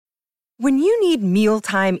When you need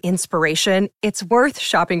mealtime inspiration, it's worth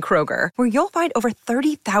shopping Kroger, where you'll find over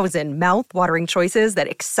 30,000 mouth-watering choices that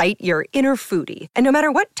excite your inner foodie. And no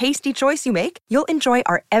matter what tasty choice you make, you'll enjoy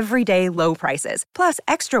our everyday low prices, plus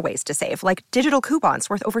extra ways to save, like digital coupons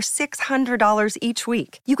worth over $600 each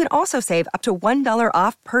week. You can also save up to $1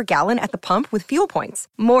 off per gallon at the pump with fuel points.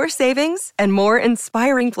 More savings and more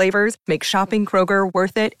inspiring flavors make shopping Kroger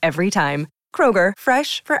worth it every time. Kroger,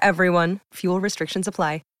 fresh for everyone. Fuel restrictions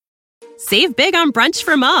apply. Save big on brunch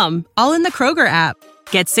for mom, all in the Kroger app.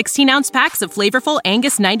 Get 16-ounce packs of flavorful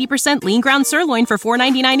Angus 90% lean ground sirloin for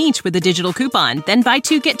 $4.99 each with a digital coupon. Then buy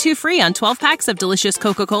 2, get 2 free on 12 packs of delicious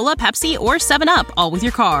Coca-Cola, Pepsi, or 7-Up, all with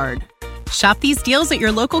your card. Shop these deals at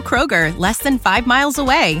your local Kroger, less than 5 miles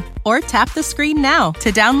away. Or tap the screen now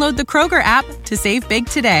to download the Kroger app to save big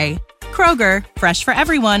today. Kroger, fresh for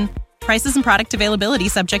everyone. Prices and product availability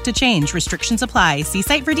subject to change. Restrictions apply. See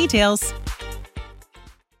site for details.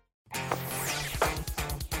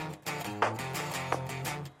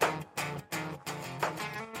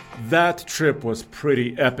 That trip was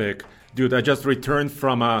pretty epic. Dude, I just returned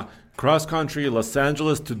from a cross-country Los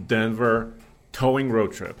Angeles to Denver towing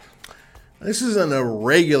road trip. This isn't a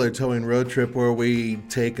regular towing road trip where we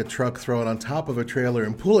take a truck, throw it on top of a trailer,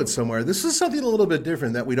 and pull it somewhere. This is something a little bit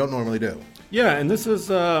different that we don't normally do. Yeah, and this is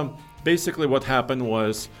basically what happened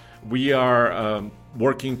was we are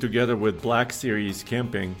working together with Black Series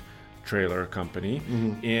Camping Trailer Company,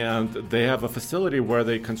 and they have a facility where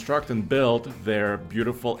they construct and build their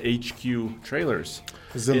beautiful HQ trailers.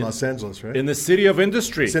 This is in Los Angeles, right? In the City of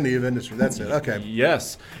Industry. City of Industry, that's it, okay.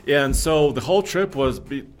 Yes, and so the whole trip was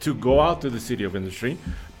to go out to the City of Industry,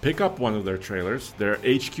 pick up one of their trailers, their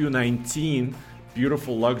HQ19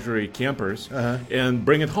 beautiful luxury campers, and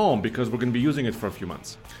bring it home because we're going to be using it for a few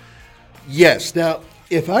months. Yes, now,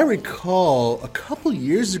 if I recall, a couple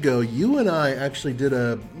years ago, you and I actually did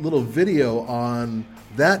a little video on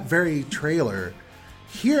that very trailer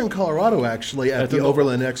here in Colorado, actually, at the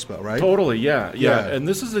Overland Expo, right? Totally, yeah. And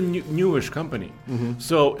this is a newish company.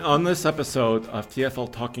 So on this episode of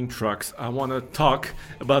TFL Talking Trucks, I want to talk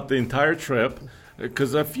about the entire trip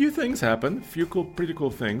because a few things happened, pretty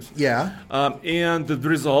cool things. Yeah. And the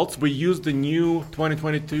results, we used the new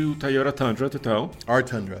 2022 Toyota Tundra to tow. Our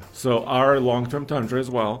Tundra. So our long-term Tundra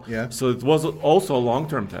as well. Yeah. So it was also a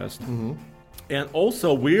long-term test. And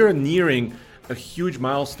also, we're nearing a huge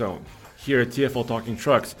milestone here at TFL Talking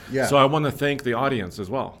Trucks. Yeah. So I want to thank the audience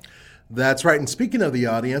as well. That's right. And speaking of the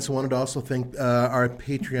audience, I wanted to also thank our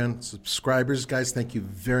Patreon subscribers. Guys, thank you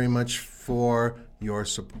very much for your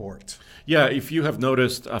support. Yeah, if you have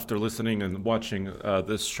noticed after listening and watching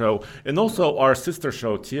this show, and also our sister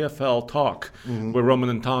show, TFL Talk, where Roman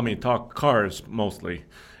and Tommy talk cars mostly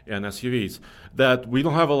and SUVs, that we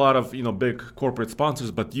don't have a lot of big corporate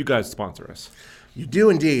sponsors, but you guys sponsor us. You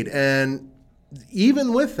do indeed. And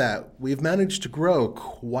even with that, we've managed to grow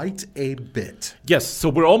quite a bit. Yes, so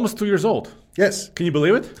we're almost 2 years old. Yes. Can you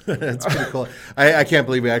believe it? That's pretty cool. I can't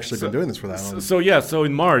believe we've actually been doing this for that long. So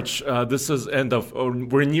in March, this is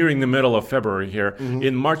we're nearing the middle of February here.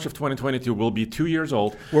 In March of 2022, we'll be 2 years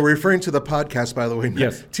old. We're referring to the podcast, by the way.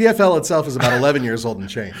 Yes. TFL itself is about 11 years old and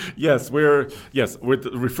change. Yes, we're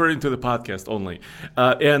referring to the podcast only.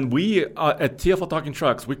 And we, at TFL Talking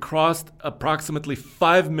Trucks, we crossed approximately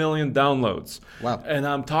 5 million downloads. Wow. And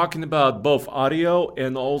I'm talking about both audio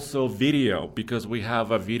and also video because we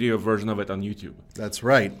have a video version of it on YouTube. That's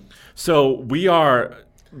right. So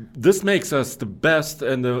this makes us the best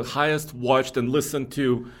and the highest watched and listened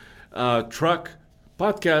to truck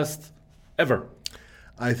podcast ever.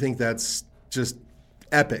 I think that's just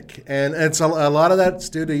epic. And it's a lot of that's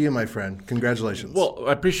due to you, my friend. Congratulations. Well,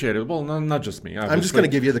 I appreciate it. Well, not just me. Obviously. I'm just going to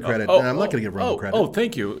give you the credit. I'm not going to give Roman credit. Oh,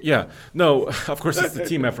 thank you. Yeah. No, of course, it's a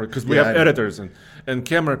team effort because we have editors and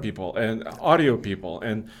camera people and audio people.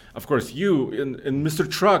 And, of course, you and Mr.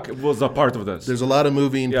 Truck was a part of this. There's a lot of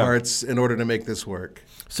moving parts in order to make this work.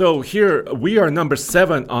 So here, we are number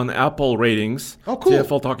 7 on Apple ratings. Oh, cool.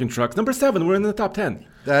 TFL Talking Trucks. Number 7. We're in the top 10.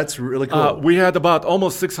 That's really cool. We had about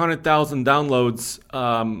almost 600,000 downloads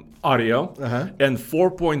audio and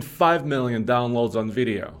 4.5 million downloads on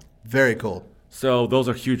video. Very cool. So those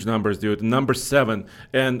are huge numbers, dude. Number 7.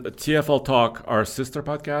 And TFL Talk, our sister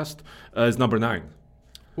podcast, is number 9.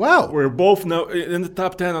 Wow. We're both in the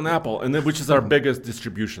top 10 on Apple, which is our biggest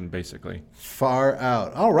distribution, basically. Far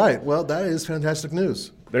out. All right. Well, that is fantastic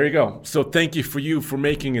news. There you go. So thank you for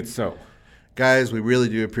making it so. Guys, we really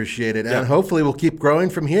do appreciate it. And hopefully we'll keep growing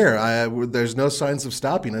from here. There's no signs of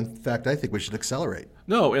stopping. In fact, I think we should accelerate.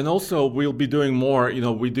 No, and also we'll be doing more.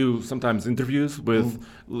 We do sometimes interviews with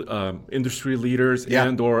industry leaders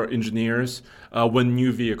and or engineers when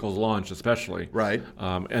new vehicles launch, especially. Right.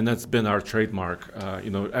 And that's been our trademark,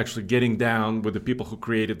 actually getting down with the people who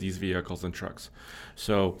created these vehicles and trucks.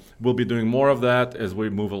 So we'll be doing more of that as we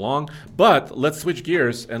move along. But let's switch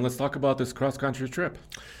gears and let's talk about this cross-country trip.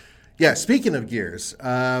 Yeah, speaking of gears,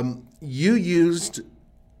 you used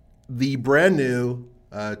the brand new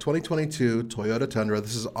 2022 Toyota Tundra.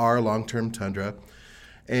 This is our long-term Tundra.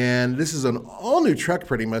 And this is an all-new truck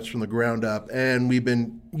pretty much from the ground up. And we've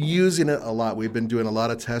been using it a lot. We've been doing a lot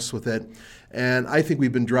of tests with it. And I think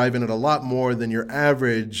we've been driving it a lot more than your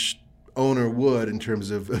average owner would in terms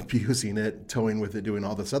of abusing it, towing with it, doing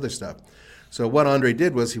all this other stuff. So what Andre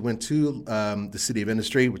did was he went to the City of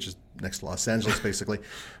Industry, which is next to Los Angeles, basically,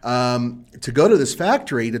 to go to this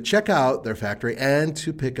factory, to check out their factory, and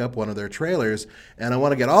to pick up one of their trailers. And I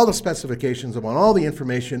want to get all the specifications, I want all the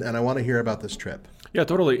information, and I want to hear about this trip. Yeah,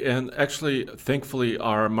 totally. And actually, thankfully,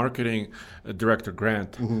 our marketing director,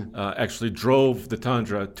 Grant, actually drove the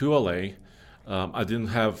Tundra to LA. I didn't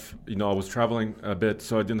have, I was traveling a bit,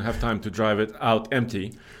 so I didn't have time to drive it out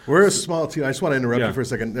empty. We're a small team. I just want to interrupt you for a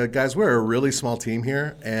second. Guys, we're a really small team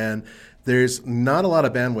here, and there's not a lot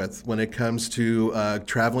of bandwidth when it comes to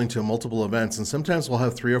traveling to multiple events. And sometimes we'll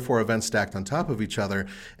have 3 or 4 events stacked on top of each other,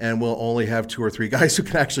 and we'll only have 2 or 3 guys who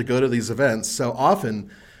can actually go to these events. So often,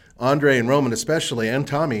 Andre and Roman especially, and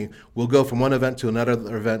Tommy, will go from one event to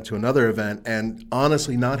another event to another event, and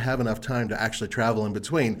honestly not have enough time to actually travel in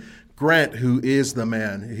between. Grant, who is the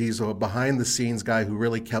man, he's a behind-the-scenes guy who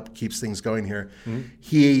really keeps things going here.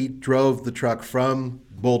 He drove the truck from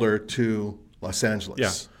Boulder to Los Angeles.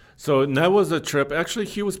 Yeah. So that was a trip. Actually,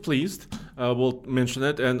 he was pleased. We'll mention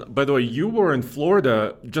it. And by the way, you were in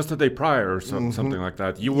Florida just a day prior or something like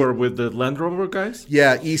that. You were with the Land Rover guys?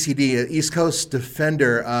 Yeah, ECD, East Coast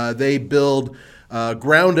Defender. They build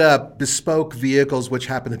ground-up bespoke vehicles, which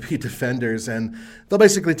happen to be Defenders. And they'll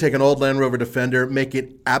basically take an old Land Rover Defender, make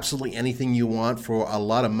it absolutely anything you want for a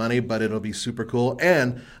lot of money, but it'll be super cool.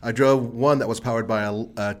 And I drove one that was powered by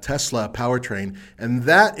a Tesla powertrain, and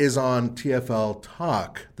that is on TFL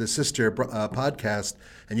Talk, the sister podcast,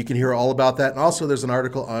 and you can hear all about that. And also there's an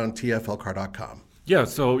article on tflcar.com. Yeah,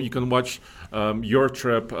 so you can watch your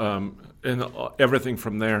trip and everything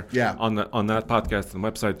from there on that podcast and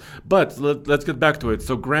website. But let's get back to it.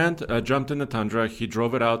 So Grant jumped in the Tundra. He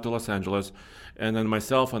drove it out to Los Angeles. And then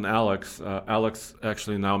myself and Alex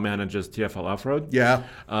actually now manages TFL Off-Road. Yeah.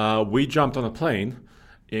 We jumped on a plane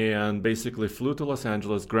and basically flew to Los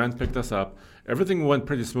Angeles. Grant picked us up. Everything went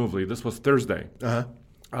pretty smoothly. This was Thursday.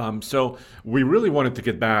 So we really wanted to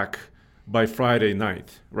get back by Friday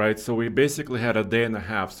night, right? So we basically had a day and a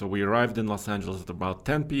half. So we arrived in Los Angeles at about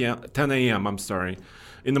 10 a.m.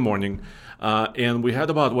 In the morning. And we had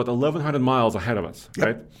about, 1,100 miles ahead of us,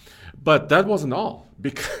 right? But that wasn't all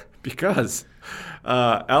because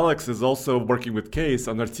Alex is also working with Case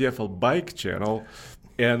on our TFL Bike channel.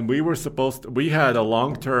 And we had a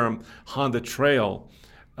long-term Honda Trail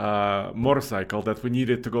motorcycle that we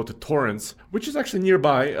needed to go to Torrance, which is actually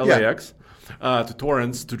nearby LAX. To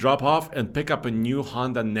Torrance to drop off and pick up a new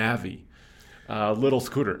Honda Navi little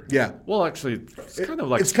scooter. Yeah. Well, actually, it's kind of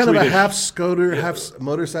like it's kind of a half scooter, half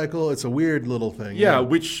motorcycle. It's a weird little thing. Yeah,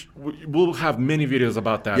 which we'll have many videos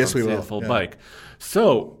about that. Yes, on we will. TFL Bike.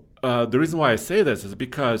 So the reason why I say this is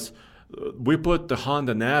because we put the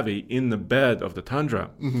Honda Navi in the bed of the Tundra,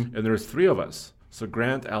 and there's 3 of us. So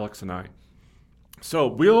Grant, Alex, and I. So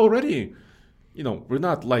we already. We're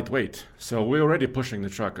not lightweight, so we're already pushing the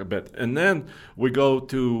truck a bit. And then we go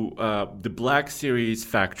to the Black Series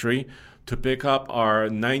factory to pick up our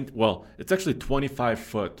it's actually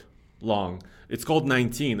 25-foot long. It's called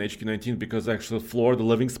 19, HQ19, because actually the floor, the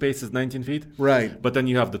living space is 19 feet. Right. But then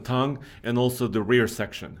you have the tongue and also the rear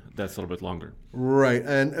section. That's a little bit longer. Right.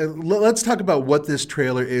 And let's talk about what this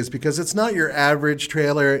trailer is, because it's not your average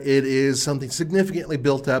trailer. It is something significantly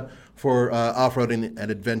built up for off-roading and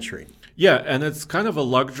adventuring. Yeah, and it's kind of a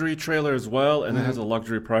luxury trailer as well, and it has a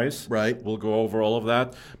luxury price. Right. We'll go over all of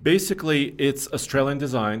that. Basically, it's Australian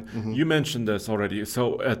design. You mentioned this already.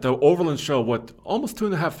 So at the Overland Show, almost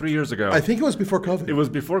 2.5, 3 years ago? I think it was before COVID. It was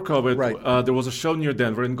before COVID. Right. There was a show near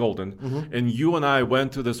Denver in Golden, and you and I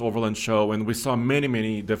went to this Overland Show, and we saw many,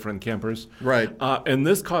 many different campers. Right. And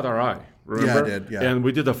this caught our eye. Remember? Yeah, it did. Yeah. And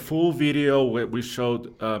we did a full video. We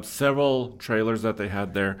showed several trailers that they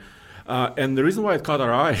had there. And the reason why it caught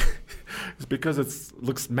our eye is because it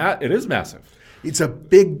is massive. It's a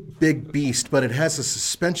big beast, but it has a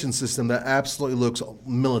suspension system that absolutely looks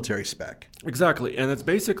military spec. Exactly, and it's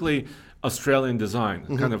basically Australian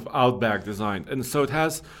design, kind of outback design. And so it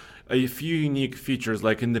has a few unique features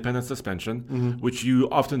like independent suspension, which you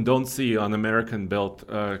often don't see on American-built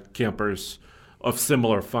campers of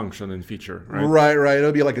similar function and feature, right? Right.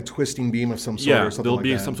 It'll be like a twisting beam of some sort or something there'll like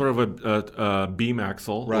be that. some sort of a beam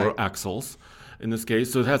axle or axles in this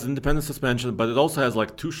case. So it has independent suspension, but it also has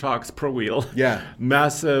like 2 shocks per wheel. Yeah.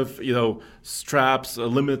 Massive, straps,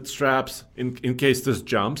 limit straps in case this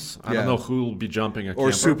jumps. I don't know who will be jumping a camper.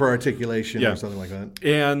 Or super articulation or something like that.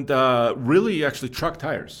 And really actually truck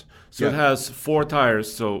tires. So it has 4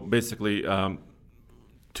 tires, so basically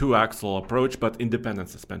 2 axle approach, but independent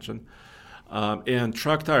suspension. And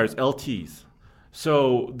truck tires, LTs.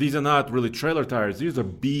 So these are not really trailer tires. These are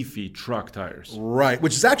beefy truck tires. Right,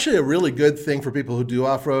 which is actually a really good thing for people who do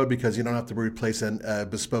off-road because you don't have to replace a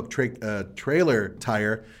bespoke trailer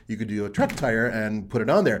tire. You could do a truck tire and put it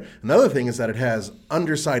on there. Another thing is that it has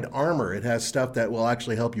underside armor. It has stuff that will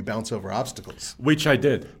actually help you bounce over obstacles. Which I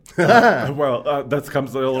did. That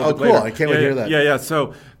comes a little bit later. Oh, cool. I can't wait to hear that. Yeah.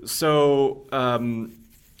 So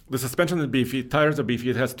the suspension is beefy, tires are beefy.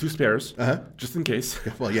 It has 2 spares, just in case.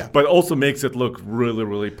 Well, yeah. But also makes it look really,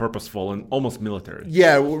 really purposeful and almost military.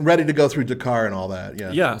 Yeah, ready to go through Dakar and all that.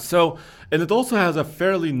 Yeah. Yeah. So, and it also has a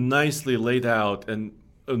fairly nicely laid out and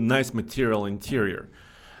a nice material interior.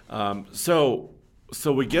 So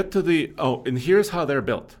we get to and here's how they're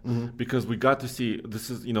built, because we got to see, this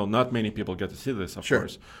is, not many people get to see this, of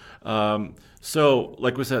course. So,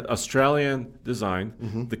 like we said, Australian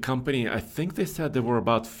design. The company, I think they said they were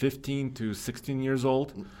about 15 to 16 years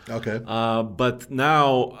old. Okay. But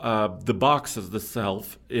now the box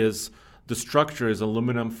itself the structure is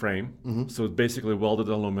aluminum frame. So it's basically welded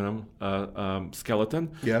aluminum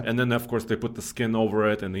skeleton. Yeah. And then, of course, they put the skin over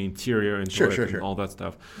it and the interior into it and all that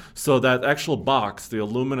stuff. So that actual box, the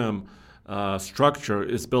aluminum structure,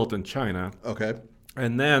 is built in China. Okay.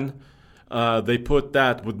 And then they put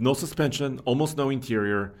that with no suspension, almost no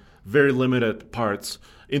interior, very limited parts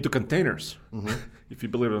into containers, if you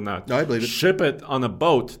believe it or not. No, I believe it. Ship it on a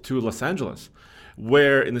boat to Los Angeles,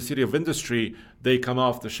 where in the City of Industry, they come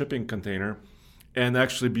off the shipping container and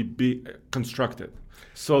actually be constructed.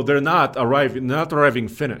 So they're not arriving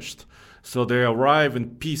finished. So they arrive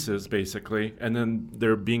in pieces, basically, and then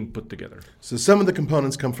they're being put together. So some of the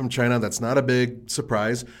components come from China. That's not a big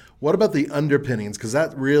surprise. What about the underpinnings? Because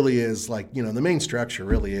that really is like, the main structure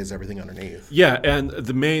really is everything underneath. Yeah, and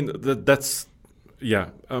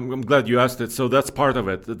I'm glad you asked it. So that's part of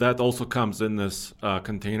it. That also comes in this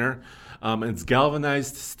container. It's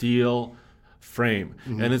galvanized steel frame,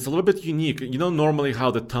 and it's a little bit unique. Normally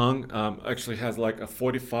how the tongue actually has like a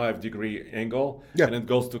 45-degree angle, and it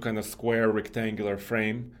goes to kind of square rectangular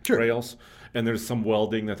frame rails, and there's some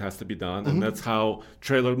welding that has to be done, and that's how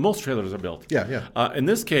most trailers are built. In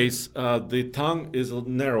this case, the tongue is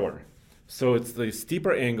narrower, so it's the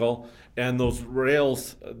steeper angle, and those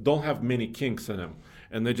rails don't have many kinks in them,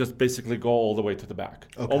 and they just basically go all the way to the back,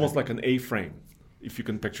 almost like an A-frame, if you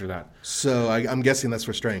can picture that. So I'm guessing that's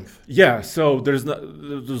for strength. Yeah, so there's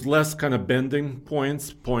less kind of bending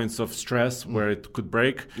points of stress where it could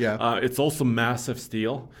break. Yeah. It's also massive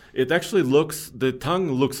steel. It actually the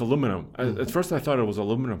tongue looks aluminum. At first I thought it was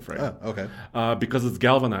aluminum frame. Oh, okay. Because it's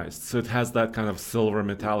galvanized, so it has that kind of silver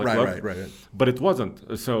metallic look. Right. But it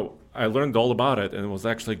wasn't. So I learned all about it, and it was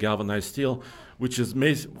actually galvanized steel, which is,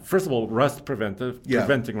 first of all,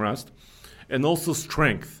 preventing rust, and also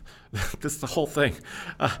strength. This is the whole thing.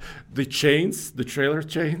 The trailer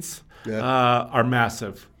chains, are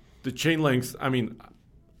massive. The chain lengths, I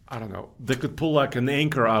don't know. They could pull like an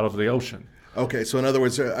anchor out of the ocean. Okay, so in other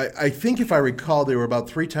words, I think if I recall, they were about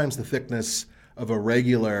 3 times the thickness of a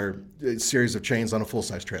regular series of chains on a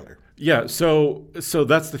full-size trailer. Yeah, so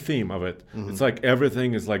that's the theme of it. It's like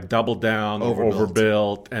everything is like doubled down,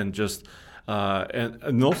 overbuilt, and just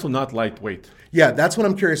and also not lightweight. Yeah, that's what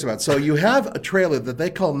I'm curious about. So you have a trailer that they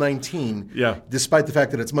call 19, despite the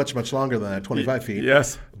fact that it's much, much longer than that, 25 feet.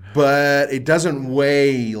 Yes. But it doesn't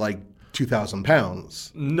weigh like 2,000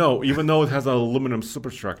 pounds. No, even though it has an aluminum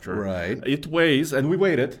superstructure. Right. It weighs, and we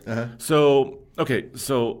weighed it. So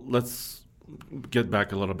let's get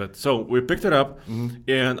back a little bit. So we picked it up,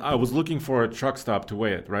 and I was looking for a truck stop to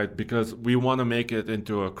weigh it, right? Because we want to make it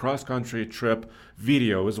into a cross-country trip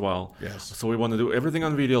video as well. Yes. So we want to do everything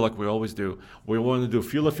on video like we always do. We want to do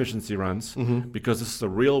fuel efficiency runs because this is a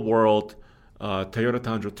real-world Toyota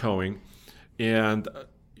Tundra towing. And,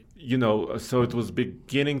 so it was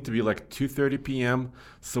beginning to be like 2:30 p.m.,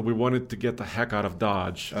 so we wanted to get the heck out of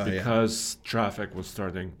Dodge because traffic was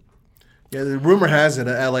starting Yeah, the rumor has it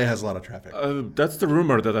LA has a lot of traffic. That's the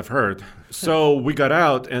rumor that I've heard. So we got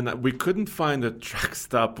out, and we couldn't find a truck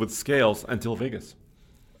stop with scales until Vegas.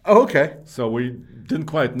 Oh, okay. So we didn't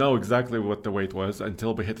quite know exactly what the weight was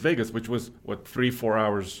until we hit Vegas, which was, 3-4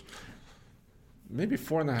 hours, maybe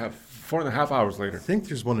 4.5 hours later. I think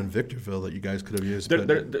there's one in Victorville that you guys could have used.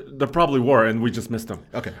 There probably were, and we just missed them.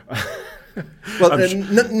 Okay. Well,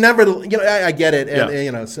 never. I get it, and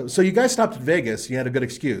Yeah. so you guys stopped at Vegas. You had a good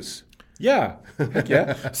excuse. Yeah, heck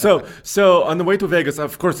yeah. So on the way to Vegas,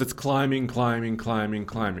 of course, it's climbing,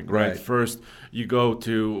 right? Right. First, you go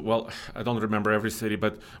to, I don't remember every city,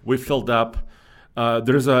 but we filled up.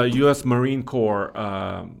 There's a U.S. Marine Corps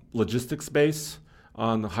logistics base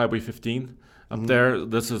on Highway 15 up there.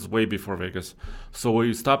 This is way before Vegas. So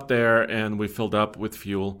we stopped there and we filled up with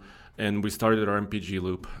fuel, and we started our MPG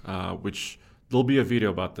loop, which there'll be a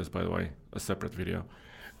video about this, by the way, a separate video.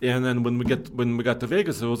 And then when we got to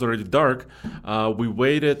Vegas, it was already dark. We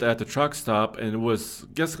waited at the truck stop, and it was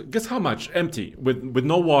guess how much? Empty, with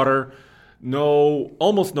no water,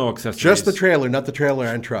 almost no accessories. Just the trailer, not the trailer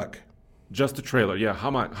and truck. Just the trailer. Yeah. How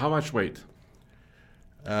much weight?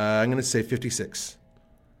 I'm going to say 56.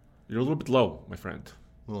 You're a little bit low, my friend.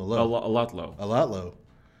 A little low. A lot low. A lot low.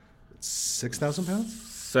 6,000 pounds?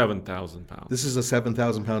 7,000 pounds. This is a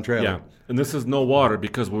 7,000-pound trailer. Yeah, and this is no water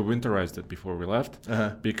because we winterized it before we left.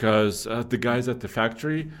 Because the guys at the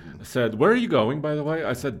factory said, "Where are you going, by the way?"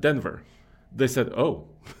 I said, "Denver." They said, "Oh."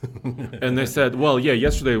 And they said, "Well, yeah,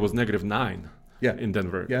 yesterday it was -9 in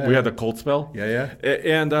Denver. We had a cold spell." Yeah.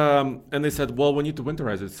 And they said, "Well, we need to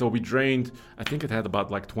winterize it." So we drained, I think it had about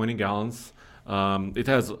 20 gallons. It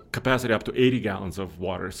has capacity up to 80 gallons of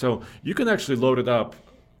water. So you can actually load it up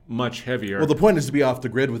much heavier. Well, the point is to be off the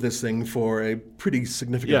grid with this thing for a pretty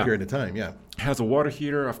significant period of time. Yeah. It has a water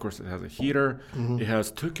heater. Of course, it has a heater. It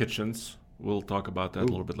has 2 kitchens. We'll talk about that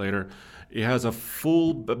a little bit later. It has a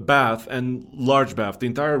full bath and large bath. The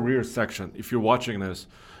entire rear section, if you're watching this,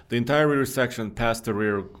 the entire rear section past the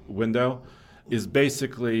rear window is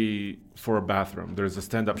basically for a bathroom. There's a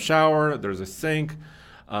stand-up shower. There's a sink.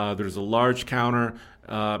 There's a large counter.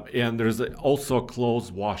 And there's also a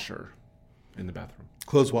clothes washer in the bathroom.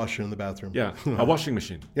 Clothes washer in the bathroom. Yeah, a washing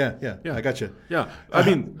machine. Yeah. I got you. Yeah, I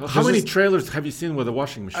mean, how many trailers have you seen with a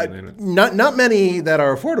washing machine in it? Not many that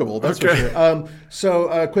are affordable. That's for sure.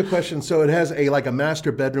 So, quick question. So, it has a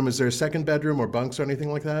master bedroom. Is there a second bedroom or bunks or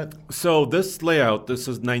anything like that? So this layout, this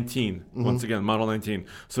is 19. Once again, model 19.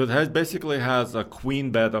 So it basically has a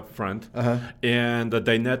queen bed up front and a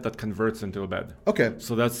dinette that converts into a bed. Okay.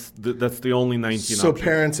 So that's the only 19. So option.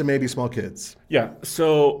 Parents and maybe small kids. Yeah.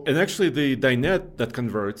 So, and actually the dinette that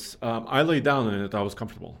converts, I lay down in it. I was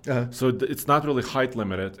comfortable. So it's not really height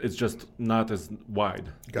limited. It's just not as wide.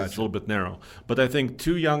 Gotcha. It's a little bit narrow. But I think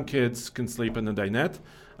 2 young kids can sleep in the dinette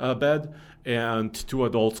bed, and 2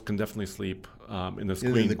 adults can definitely sleep in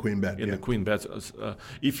the queen bed. The queen bed.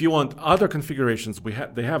 If you want other configurations,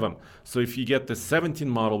 they have them. So if you get the 17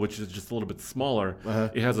 model, which is just a little bit smaller,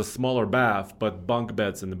 it has a smaller bath, but bunk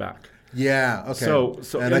beds in the back. Yeah. Okay. So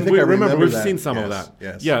and and I think I remember we've that. seen some of that.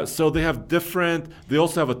 Yes. Yeah. So they have different. They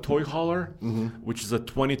also have a toy hauler, which is a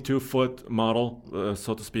 22-foot model,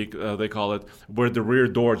 so to speak. They call it, where the rear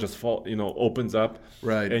door just opens up.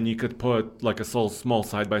 Right. And you could put like a small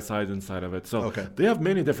side by side inside of it. So they have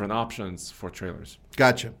many different options for trailers.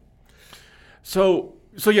 Gotcha. So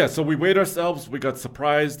we weighed ourselves. We got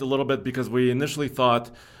surprised a little bit because we initially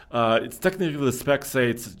thought. It's technically the specs say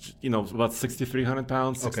it's about 6,300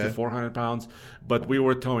 pounds, 6,400 pounds, but we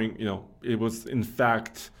were towing. It was in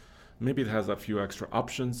fact maybe it has a few extra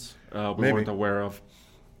options we weren't aware of.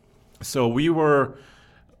 So we were,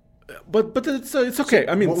 but it's okay.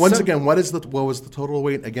 I mean, once again, what was the total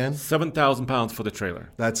weight again? 7,000 pounds for the trailer.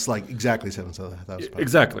 That's exactly 7,000 pounds.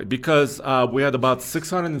 Exactly, because we had about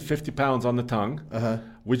 650 pounds on the tongue,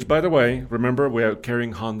 which, by the way, remember we are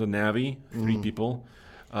carrying Honda Navi, 3 people.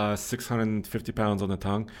 650 pounds on the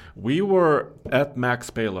tongue. We were at max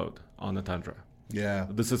payload on the Tundra. Yeah.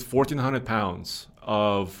 This is 1,400 pounds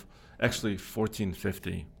of, actually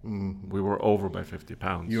 1,450. We were over by 50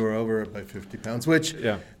 pounds. You were over by 50 pounds, which,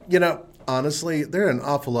 honestly, there are an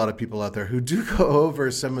awful lot of people out there who do go over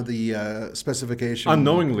some of the specifications.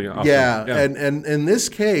 Unknowingly. Often. Yeah. And in this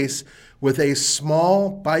case, with a small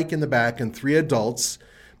bike in the back and 3 adults,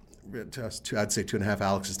 I'd say 2.5.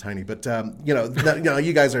 Alex is tiny, but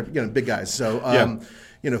you guys are big guys. So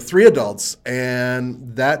 3 adults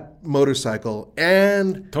and that motorcycle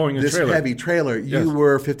and towing this heavy trailer, yes. You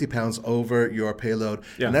were 50 pounds over your payload,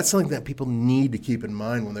 and that's something that people need to keep in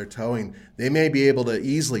mind when they're towing. They may be able to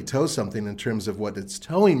easily tow something in terms of what its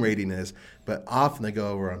towing rating is, but often they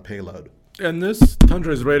go over on payload. And this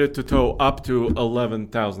Tundra is rated to tow up to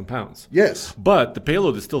 11,000 pounds. Yes. But the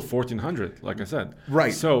payload is still 1,400, like I said.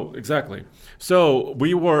 Right. So, exactly. So,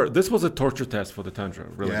 this was a torture test for the Tundra,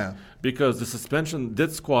 really. Yeah. Because the suspension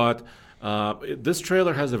did squat. This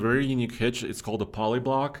trailer has a very unique hitch. It's called a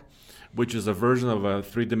Polyblock, which is a version of a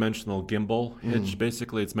three-dimensional gimbal hitch.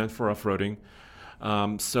 Basically, it's meant for off-roading.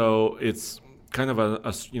 So, it's kind of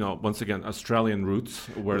once again, Australian roots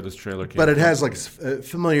where this trailer came from. But it has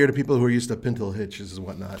familiar to people who are used to pintle hitches and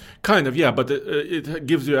whatnot. Kind of, yeah, but it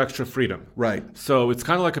gives you extra freedom. Right. So it's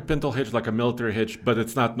kind of like a pintle hitch, like a military hitch, but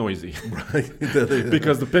it's not noisy. Right.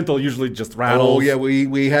 Because the pintle usually just rattles. Oh, yeah,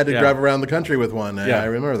 we had to drive around the country with one. Yeah. I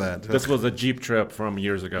remember that. This was a Jeep trip from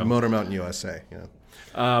years ago. Motor Mountain USA, yeah.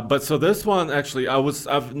 But so this one, actually,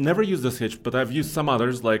 I've never used this hitch, but I've used some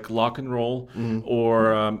others like Lock and Roll,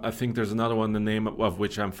 or I think there's another one, the name of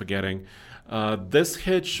which I'm forgetting. This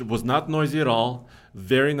hitch was not noisy at all,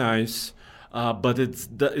 very nice, but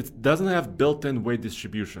it doesn't have built-in weight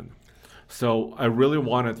distribution. So I really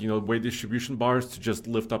wanted, weight distribution bars to just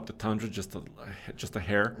lift up the Tundra just a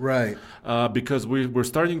hair. Right. Because we're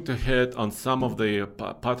starting to hit on some of the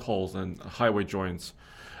potholes and highway joints.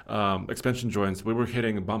 Expansion joints, we were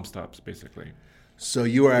hitting bump stops basically. So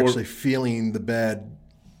you were actually feeling the bed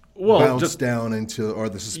bounce down into, or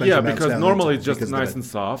the suspension bounce down. Yeah, because normally it's just nice and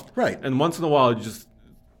soft. Right. And once in a while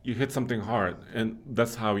you hit something hard, and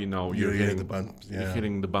that's how you're hitting the bump. Yeah. You're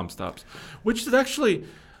hitting the bump stops. Which is actually,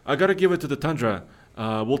 I gotta give it to the Tundra.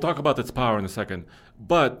 We'll talk about its power in a second.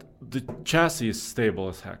 But the chassis is stable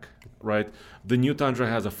as heck. Right, the new Tundra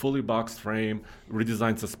has a fully boxed frame,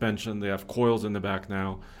 redesigned suspension. They have coils in the back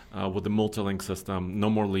now with the multi-link system. No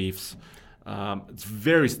more leaves. It's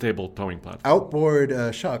very stable towing platform.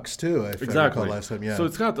 Outboard shocks too. I recall last time. Yeah. So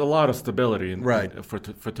it's got a lot of stability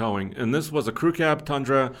for towing. And this was a crew cab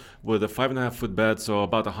Tundra with a 5.5-foot bed, so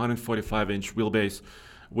about 145-inch wheelbase,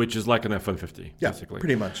 which is like an F-150, basically.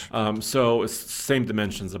 Pretty much. So it's same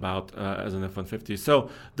dimensions as an F-150. So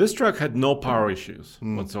this truck had no power issues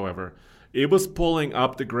whatsoever. It was pulling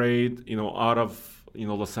up the grade, out of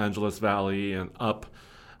Los Angeles Valley and up,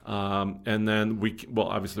 and then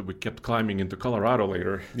obviously we kept climbing into Colorado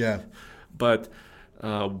later. Yeah. But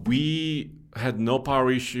we had no power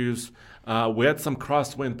issues. We had some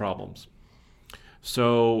crosswind problems.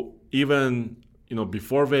 So even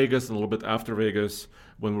before Vegas and a little bit after Vegas,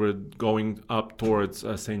 when we're going up towards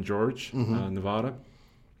St. George, Nevada,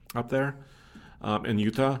 up there, in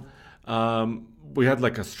Utah, we had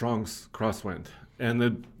like a strong crosswind.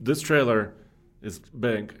 And this trailer is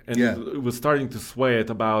big, and it was starting to sway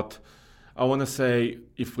at about, I want to say,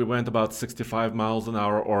 if we went about 65 miles an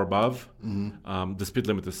hour or above, the speed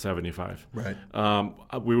limit is 75. Right.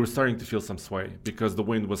 We were starting to feel some sway because the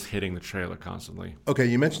wind was hitting the trailer constantly. Okay,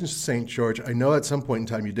 you mentioned St. George. I know at some point in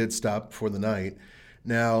time you did stop for the night.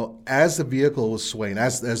 Now, as the vehicle was swaying,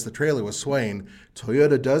 as the trailer was swaying,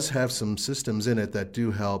 Toyota does have some systems in it that do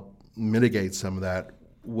help mitigate some of that.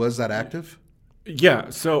 Was that active? Yeah,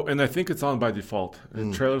 and I think it's on by default.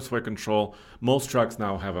 Trailer sway control, most trucks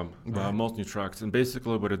now have them, most new trucks. And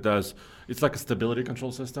basically what it does, it's like a stability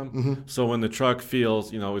control system. So when the truck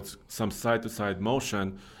feels, it's some side-to-side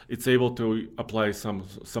motion, it's able to apply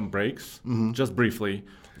some brakes, just briefly,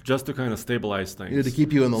 just to kind of stabilize things. To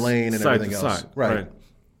keep you in the lane and everything else. Side. Right.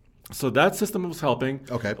 So that system was helping.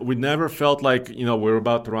 Okay. We never felt like, we were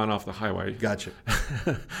about to run off the highway. Gotcha.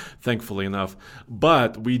 Thankfully enough.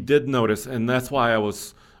 But we did notice, and that's why I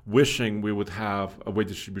was wishing we would have a weight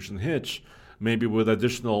distribution hitch, maybe with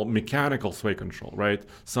additional mechanical sway control, right?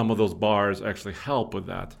 Some of those bars actually help with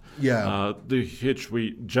that. Yeah. The hitch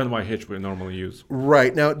Gen Y hitch we normally use.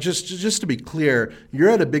 Right. Now, just to be clear, you're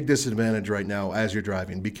at a big disadvantage right now as you're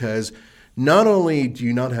driving, because not only do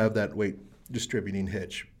you not have that weight distributing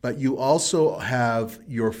hitch, but you also have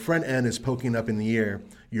your front end is poking up in the air,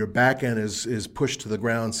 your back end is pushed to the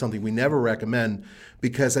ground, something we never recommend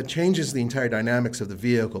because that changes the entire dynamics of the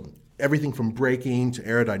vehicle. Everything from braking to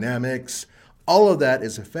aerodynamics, all of that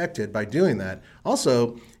is affected by doing that.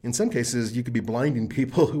 Also, in some cases, you could be blinding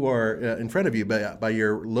people who are in front of you by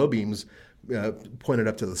your low beams pointed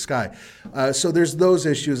up to the sky. So there's those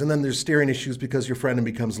issues, and then there's steering issues because your front end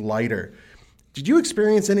becomes lighter. Did you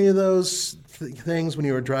experience any of those things when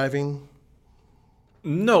you were driving?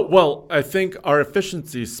 No. Well, I think our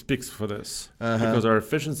efficiency speaks for this because our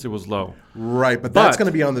efficiency was low. Right, but that's going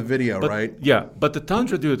to be on the video, right? Yeah, but the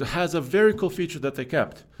Tundra, dude, has a very cool feature that they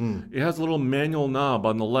kept. It has a little manual knob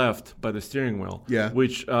on the left by the steering wheel,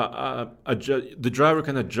 which the driver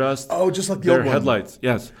can adjust just like the their old one. Headlights.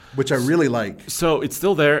 Yes. Which I really like. So it's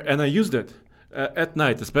still there, and I used it. at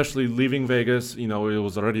night, especially leaving Vegas, it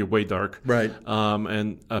was already way dark. Right.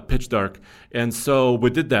 And pitch dark. And so we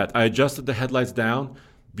did that. I adjusted the headlights down.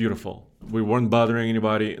 Beautiful. We weren't bothering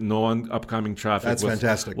anybody. No upcoming traffic That's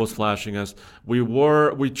fantastic. was flashing us.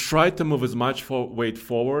 We tried to move as much weight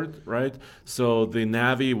forward, right? So the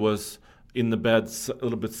Navi was in the bed a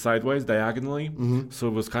little bit sideways, diagonally. So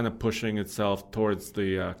it was kind of pushing itself towards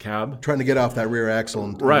the cab. Trying to get off that rear axle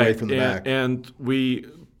and Right. away from the back. And we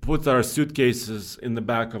put our suitcases in the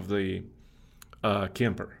back of the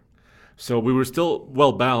camper. So we were still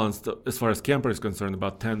well balanced as far as camper is concerned,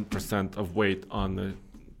 about 10% of weight on the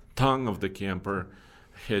tongue of the camper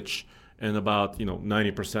hitch, and about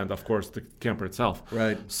 90%, of course, the camper itself.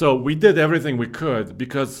 Right. So we did everything we could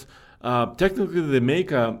because technically they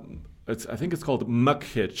make I think it's called muck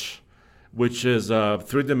hitch, which is a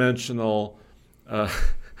 3-dimensional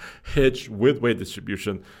hitch with weight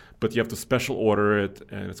distribution, but you have to special order it,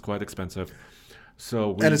 and it's quite expensive.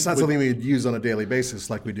 So and it's not something we'd use on a daily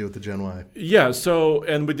basis like we do with the Gen Y. Yeah,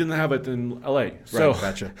 and we didn't have it in LA. So, right,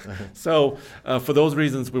 gotcha. So for those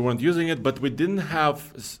reasons, we weren't using it, but we didn't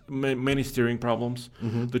have many steering problems.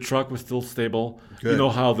 The truck was still stable. Good. You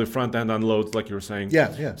know how the front end unloads, like you were saying.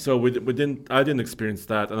 Yeah. So I didn't experience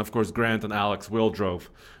that, and of course, Grant and Alex will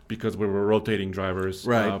drove because we were rotating drivers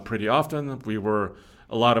pretty often.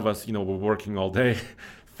 A lot of us, were working all day.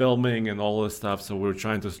 Filming and all this stuff, so we were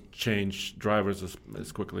trying to change drivers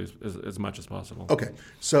as quickly as much as possible. Okay,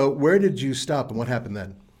 so where did you stop and what happened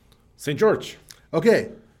then? St. George. Okay.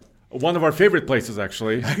 One of our favorite places,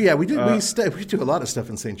 actually. Yeah, we do a lot of stuff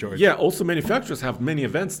in St. George. Yeah, also manufacturers have many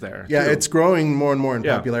events there. Yeah, too. It's growing more and more in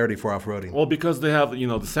popularity for off-roading. Well, because they have,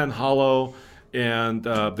 the Sand Hollow and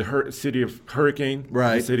the city of Hurricane.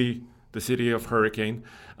 Right. The city of Hurricane.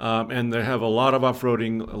 And they have a lot of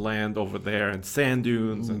off-roading land over there and sand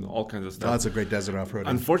dunes and all kinds of stuff. Oh, that's a great desert off-roading.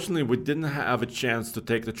 Unfortunately, we didn't have a chance to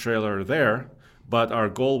take the trailer there, but our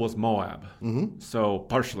goal was Moab. So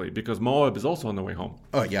partially, because Moab is also on the way home.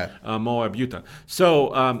 Oh, yeah. Moab, Utah.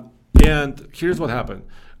 So, and here's what happened.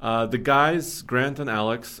 The guys, Grant and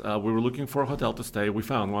Alex, we were looking for a hotel to stay. We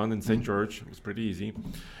found one in St. George. It was pretty easy.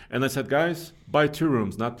 And I said, guys, buy 2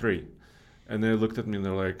 rooms, not 3. And they looked at me and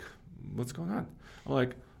they're like, what's going on? I'm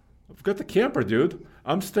like, I've got the camper, dude.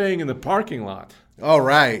 I'm staying in the parking lot. All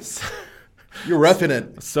right. You're roughing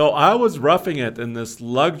it. So I was roughing it in this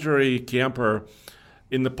luxury camper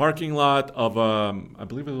in the parking lot of, I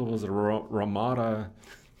believe it was a Ramada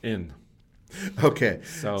Inn. Okay.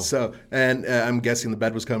 So and I'm guessing the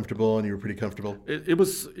bed was comfortable and you were pretty comfortable? It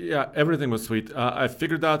was, everything was sweet. I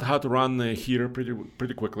figured out how to run the heater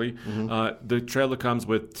pretty quickly. The trailer comes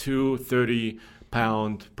with 2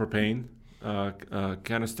 30-pound propane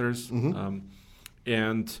canisters,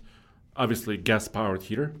 and obviously gas-powered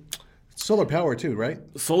heater. Solar power too, right?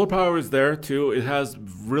 Solar power is there too. It has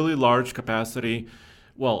really large capacity.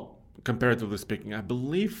 Well, comparatively speaking, I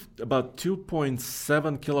believe about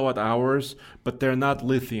 2.7 kilowatt hours, but they're not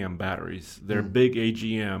lithium batteries. They're big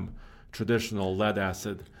AGM, traditional lead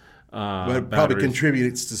acid But it probably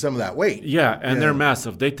contributes to some of that weight. Yeah, and they're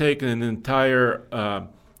massive. They take an entire,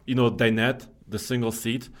 dinette, the single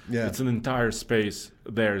seat. Yeah. It's an entire space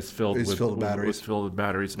there is filled with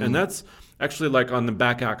batteries. And that's actually like on the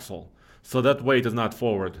back axle. So that weight is not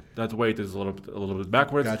forward. That weight is a little bit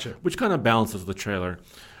backwards, which kind of balances the trailer.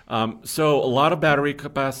 So a lot of battery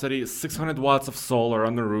capacity, 600 watts of solar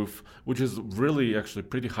on the roof, which is really actually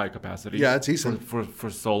pretty high capacity. Yeah, it's decent. For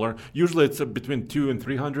solar. Usually it's between 200 and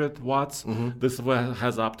 300 watts. Mm-hmm. This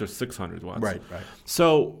has up to 600 watts. Right.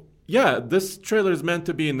 So, yeah, this trailer is meant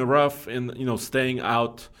to be in the rough and, staying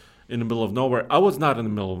out in the middle of nowhere. I was not in the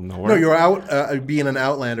middle of nowhere. No, you're out being an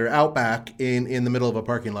Outlander, out back in the middle of a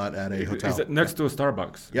parking lot at a hotel. Next to a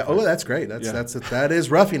Starbucks. Yeah. Oh, that's great. That is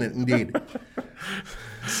roughing it indeed.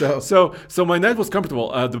 So my night was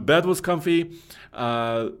comfortable. The bed was comfy.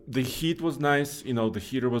 The heat was nice. The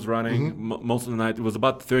heater was running most of the night. It was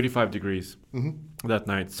about 35 degrees that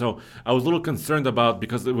night. So I was a little concerned about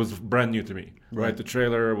because it was brand new to me. Right. The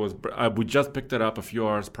trailer was. We just picked it up a few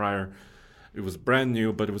hours prior. It was brand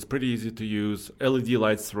new, but it was pretty easy to use. LED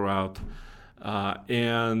lights throughout.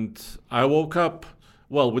 And I woke up.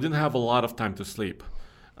 Well, we didn't have a lot of time to sleep.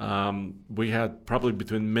 We had probably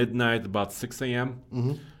between midnight, about 6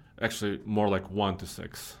 a.m. Actually, more like 1 to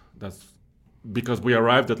 6. That's because we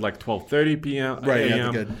arrived at like 12:30 p.m. Right, you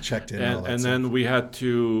had to get checked in. And then we had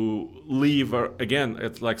to leave again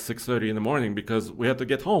at like 6:30 in the morning because we had to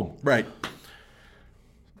get home. Right.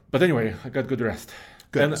 But anyway, I got good rest.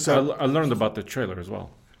 Good. And so I learned about the trailer as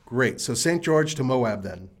well. Great. So St. George to Moab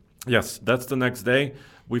then. Yes, that's the next day.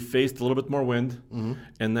 We faced a little bit more wind.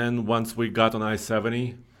 And then once we got on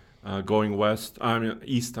I-70, going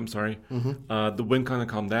east. I'm sorry. The wind kind of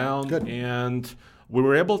calmed down, Good. and we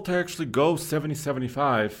were able to actually go 70,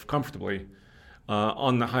 75 comfortably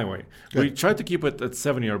on the highway. Good. We tried to keep it at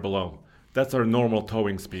 70 or below. That's our normal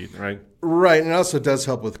towing speed, right? Right, and it also does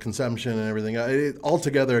help with consumption and everything.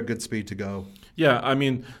 Altogether, a good speed to go. Yeah, I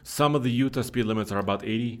mean, some of the Utah speed limits are about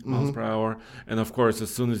 80 miles per hour. And of course,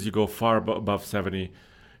 as soon as you go far above 70,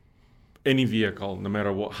 any vehicle, no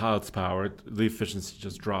matter how it's powered, the efficiency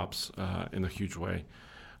just drops in a huge way.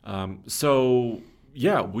 So,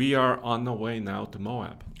 yeah, we are on the way now to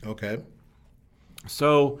Moab. Okay.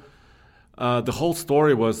 So the whole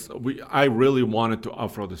story was I really wanted to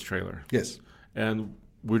off-road this trailer. Yes. And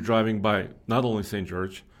we're driving by not only St.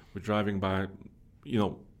 George, we're driving by,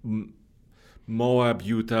 Moab,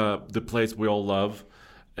 Utah, the place we all love.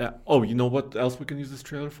 You know what else we can use this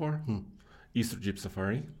trailer for? Easter Jeep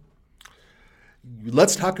Safari.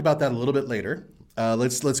 Let's talk about that a little bit later.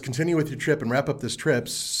 Let's continue with your trip and wrap up this trip.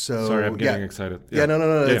 So Sorry, I'm getting excited. Yeah,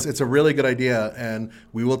 no. It's a really good idea, and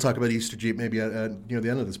we will talk about Easter Jeep maybe near the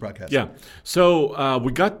end of this broadcast. Yeah. So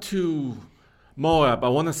we got to Moab, I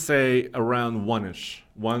want to say around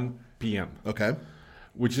 1 p.m. Okay.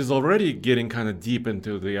 Which is already getting kind of deep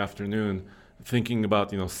into the afternoon, thinking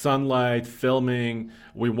about, sunlight, filming.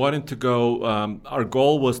 We wanted to go, our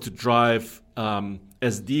goal was to drive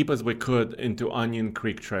as deep as we could into Onion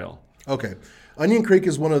Creek Trail. Okay. Onion Creek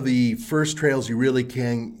is one of the first trails you really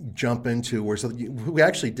can jump into. We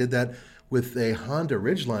actually did that with a Honda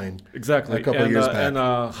Ridgeline. Exactly. A couple of years back. And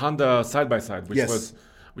a Honda side-by-side, which Yes.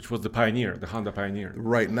 was the Pioneer, the Honda Pioneer.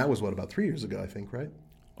 Right, and that was, about 3 years ago, I think, right?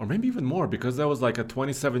 Or maybe even more, because that was like a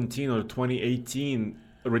 2017 or 2018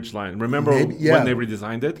 Ridgeline. Remember Maybe, yeah. when they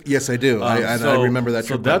redesigned it? Yes, I do. I remember that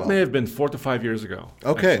trip. So that well. may have been 4 to 5 years ago.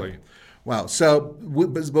 Okay. Actually. Wow. So,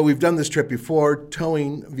 but we've done this trip before,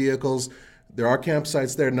 towing vehicles. There are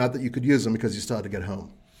campsites there, not that you could use them because you still had to get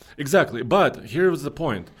home. Exactly. But here's the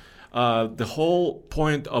point. The whole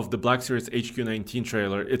point of the Black Series HQ19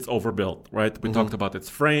 trailer, it's overbuilt, right? We talked about its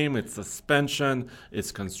frame, its suspension,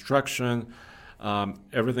 its construction,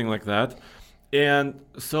 everything like that. And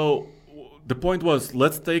so the point was,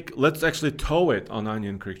 let's actually tow it on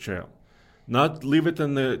Onion Creek Trail. Not leave it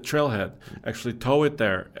in the trailhead. Actually tow it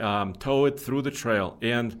there. Tow it through the trail.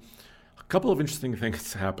 And a couple of interesting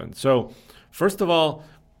things happened. So first of all,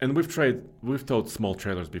 and we've towed small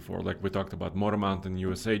trailers before. Like we talked about Motor Mountain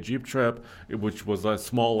USA Jeep trip, which was a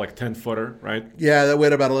small, 10-footer, right? Yeah, that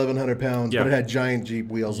weighed about 1,100 pounds, Yeah. but it had giant Jeep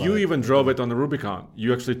wheels on it. You even drove it on the Rubicon.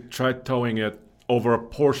 You actually tried towing it over a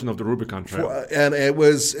portion of the Rubicon Trail. And it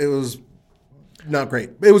was not great.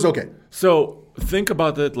 It was okay. So think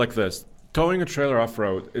about it like this. Towing a trailer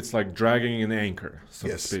off-road, it's like dragging an anchor, so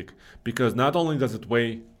Yes. to speak. Because not only does it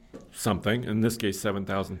weigh something, in this case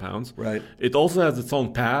 7,000 pounds, Right. it also has its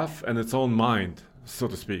own path and its own mind, so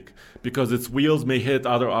to speak. Because its wheels may hit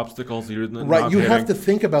other obstacles you're not Right, you hitting. have to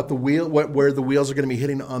think about the wheel, where the wheels are going to be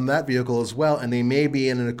hitting on that vehicle as well, and they may be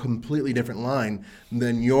in a completely different line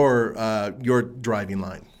than your driving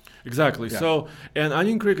line. Exactly. Yeah. So, and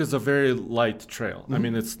Onion Creek is a very light trail. I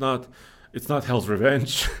mean, it's not Hell's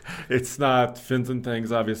Revenge. It's not Fins and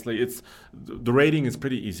Things, obviously. The rating is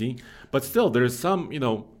pretty easy. But still, there's some,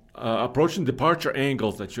 approach and departure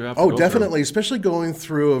angles that you have to go Definitely, through. especially going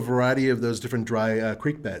through a variety of those different dry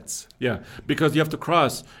creek beds. Yeah, because you have to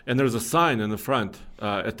cross, and there's a sign in the front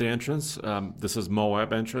at the entrance. This is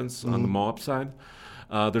Moab entrance on the Moab side.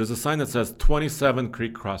 There's a sign that says 27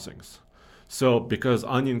 creek crossings. So because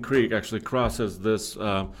Onion Creek actually crosses this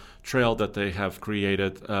trail that they have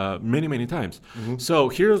created many, many times. So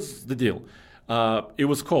here's the deal. It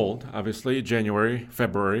was cold, obviously, January,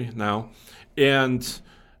 February now, and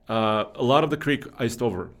a lot of the creek iced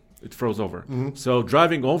over. It froze over. So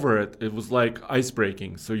driving over it, it was like ice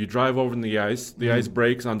breaking. So you drive over in the ice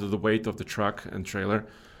breaks under the weight of the truck and trailer.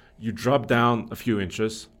 You drop down a few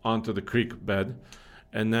inches onto the creek bed,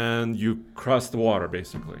 and then you cross the water,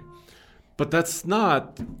 basically. But that's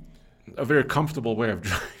not a very comfortable way of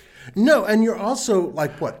driving. No, and you're also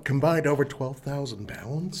combined over 12,000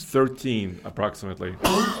 pounds? 13, approximately.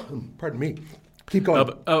 Pardon me. Keep going.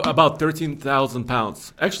 About 13,000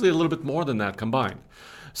 pounds. Actually, a little bit more than that combined.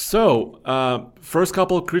 So, first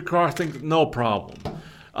couple of creek crossings, no problem.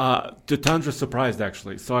 The Tundra surprised,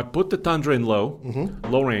 actually. So I put the Tundra in low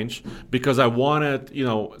range, because I wanted,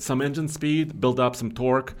 some engine speed, build up some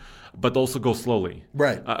torque, but also go slowly.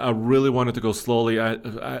 Right. I really wanted to go slowly.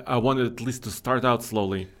 I wanted at least to start out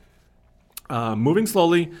slowly. Moving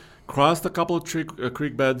slowly, crossed a couple of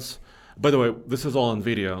creek beds, By the way, this is all on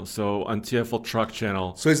video, so on TFL Truck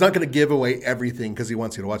Channel. So he's not going to give away everything because he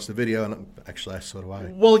wants you to watch the video. And actually, so do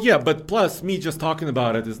I. Well, yeah, but plus me just talking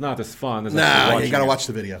about it is not as fun as Nah, you got to it. watch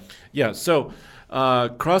the video. Yeah, so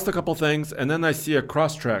crossed a couple things, and then I see a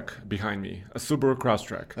Crosstrek behind me, a Subaru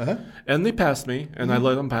Crosstrek. And they passed me, and I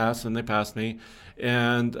let them pass, and they passed me.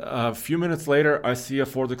 And a few minutes later, I see a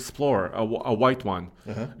Ford Explorer, a white one,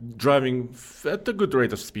 driving at a good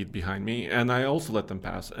rate of speed behind me, and I also let them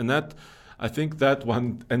pass. And I think that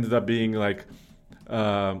one ended up being like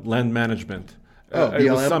land management.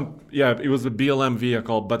 BLM? It was a BLM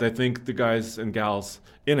vehicle, but I think the guys and gals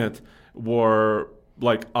in it were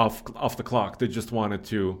like off the clock. They just wanted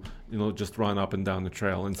to, just run up and down the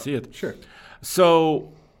trail and see it. Sure.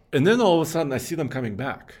 So, and then all of a sudden I see them coming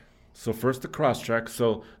back. So first the Crosstrek,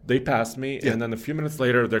 so they passed me, and then a few minutes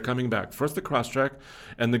later they're coming back. First the Crosstrek,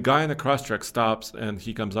 and the guy in the Crosstrek stops, and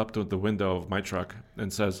he comes up to the window of my truck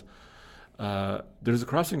and says, there's a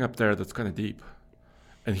crossing up there that's kind of deep.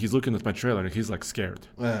 And he's looking at my trailer, and he's like scared.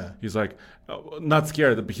 He's like, not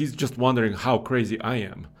scared, but he's just wondering how crazy I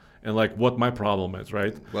am and like what my problem is,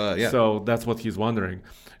 right? Well, yeah. So that's what he's wondering.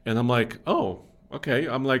 And I'm like, oh, okay.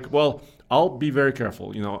 I'm like, well, I'll be very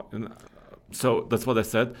careful, And so that's what I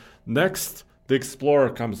said. Next, the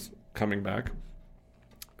Explorer coming back.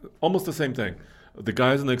 Almost the same thing. The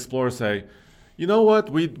guys in the Explorer say, you know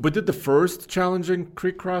what? We did the first challenging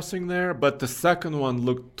creek crossing there, but the second one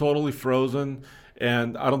looked totally frozen,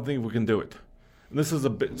 and I don't think we can do it. And this is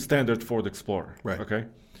a standard Ford Explorer. Right. Okay?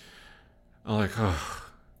 I'm like, oh.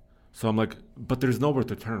 So I'm like, but there's nowhere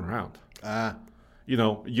to turn around.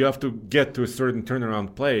 You have to get to a certain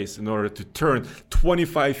turnaround place in order to turn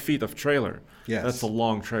 25 feet of trailer. Yes. That's a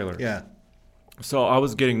long trailer. Yeah. So I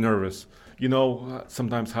was getting nervous.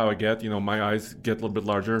 Sometimes how I get, my eyes get a little bit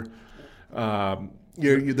larger.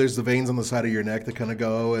 There's the veins on the side of your neck that kind of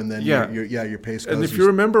go, and then your pace goes. And if you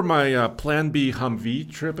remember my Plan B Humvee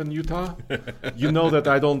trip in Utah, you know that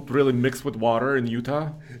I don't really mix with water in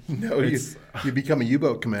Utah. No, you become a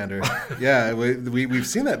U-boat commander. Yeah, we've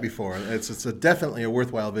seen that before. It's definitely a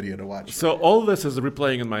worthwhile video to watch. So all of this is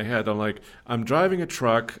replaying in my head. I'm driving a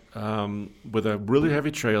truck with a really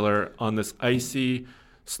heavy trailer on this icy,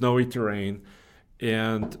 snowy terrain,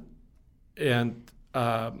 and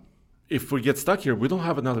if we get stuck here, we don't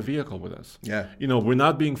have another vehicle with us. Yeah. We're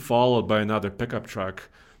not being followed by another pickup truck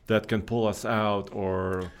that can pull us out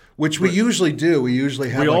Which we usually do. We usually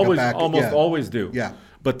have a back. Always do. Yeah.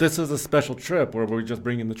 But this is a special trip where we're just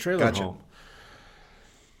bringing the trailer home.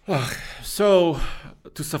 So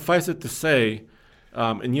to suffice it to say,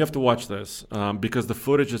 and you have to watch this because the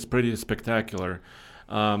footage is pretty spectacular,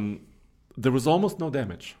 there was almost no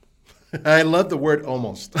damage. I love the word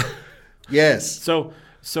almost. Yes.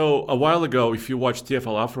 So a while ago, if you watch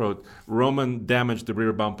TFL Off-Road, Roman damaged the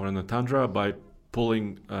rear bumper in the Tundra by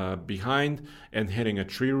pulling behind and hitting a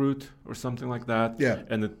tree root or something like that. Yeah.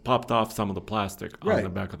 And it popped off some of the plastic on the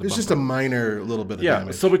back of the bumper. It's just a minor little bit of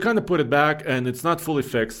damage. So we kind of put it back, and it's not fully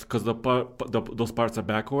fixed because those parts are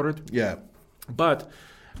back ordered. Yeah. But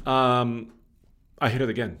I hit it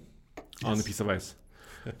again on the piece of ice.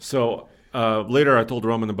 So later I told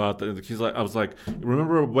Roman about it. I was like,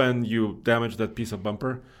 remember when you damaged that piece of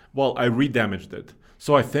bumper? Well, I re-damaged it.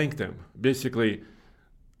 So I thanked him. Basically,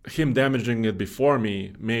 him damaging it before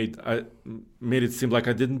me made it seem like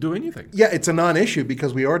I didn't do anything. Yeah, it's a non-issue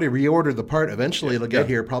because we already reordered the part. Eventually, it'll get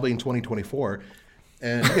here probably in 2024,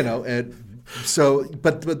 and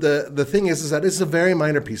but the thing is that it's a very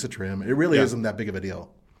minor piece of trim. It really isn't that big of a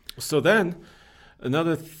deal. So then,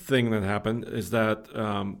 another thing that happened is that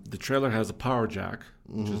the trailer has a power jack,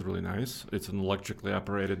 which is really nice. It's an electrically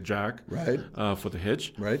operated jack, right, for the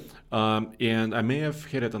hitch, right. And I may have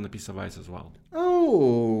hit it on the piece of ice as well.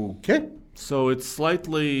 Oh, okay. So it's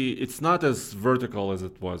not as vertical as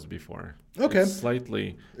it was before. Okay. It's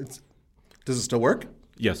slightly. Does it still work?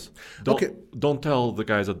 Yes. Don't tell the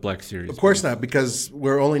guys at Black Series. Of course not, because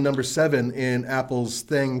we're only number 7 in Apple's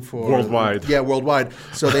thing for worldwide. Worldwide.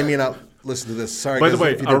 So they may not listen to this. Sorry. By the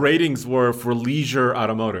way, our ratings were for Leisure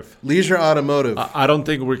Automotive. Leisure Automotive. I don't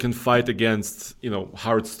think we can fight against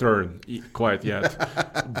Howard Stern quite yet,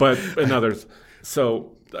 but and others.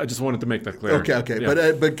 So I just wanted to make that clear. Okay.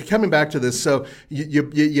 Yeah. But coming back to this, so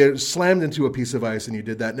you slammed into a piece of ice and you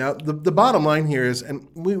did that. Now the bottom line here is, and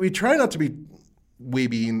we try not to be, we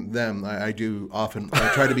being them, I do often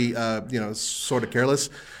try to be sort of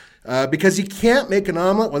careless. Because you can't make an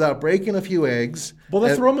omelet without breaking a few eggs. Well,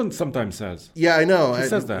 that's what Roman sometimes says. Yeah, I know. He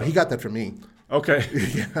says that. He got that from me. Okay.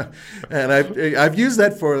 Yeah, and I've used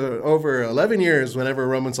that for over 11 years. Whenever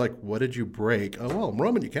Roman's like, "What did you break?" Oh well,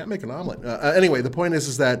 Roman, you can't make an omelet. Anyway, the point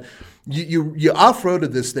is that you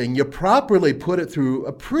off-roaded this thing. You properly put it through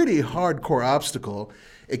a pretty hardcore obstacle.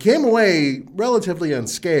 It came away relatively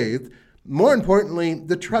unscathed. More importantly,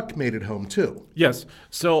 the truck made it home too. Yes.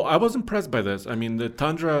 So I was impressed by this. I mean, the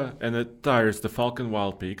Tundra and the tires, the Falcon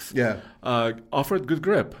Wild Peaks, offered good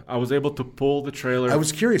grip. I was able to pull the trailer. I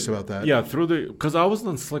was curious about that. Yeah, because I was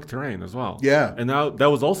on slick terrain as well. Yeah. And now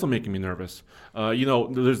that was also making me nervous.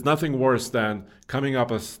 There's nothing worse than coming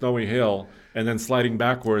up a snowy hill and then sliding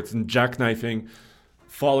backwards and jackknifing,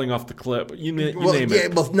 falling off the cliff. You name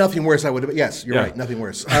it. Well, nothing worse. Yes, you're right. Nothing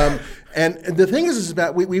worse. And the thing is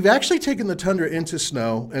that we've actually taken the Tundra into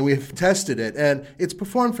snow and we've tested it, and it's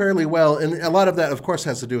performed fairly well. And a lot of that, of course,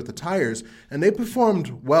 has to do with the tires, and they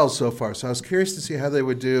performed well so far. So I was curious to see how they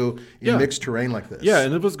would do in mixed terrain like this. Yeah,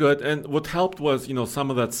 and it was good. And what helped was, some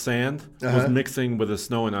of that sand was mixing with the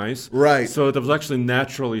snow and ice. Right. So it was actually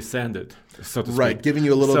naturally sanded, so to speak. Right, giving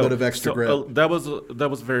you a little bit of extra grip. That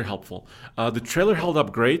was very helpful. The trailer held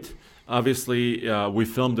up great. Obviously, we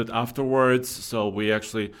filmed it afterwards, so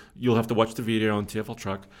you'll have to watch the video on TFL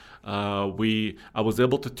Truck. I was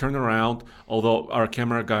able to turn around, although our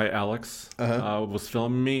camera guy, Alex, was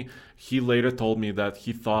filming me. He later told me that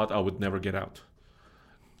he thought I would never get out.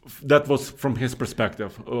 That was from his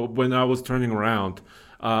perspective. When I was turning around,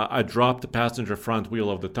 I dropped the passenger front wheel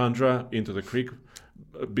of the Tundra into the creek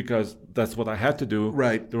because that's what I had to do.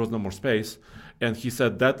 Right. There was no more space. And he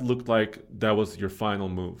said that looked like that was your final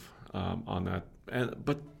move on that.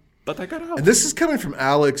 But I got out. And this is coming from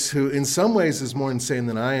Alex, who in some ways is more insane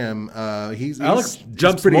than I am. Alex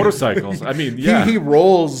jumps motorcycles. I mean, he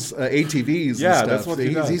rolls ATVs. Yeah, and stuff. that's what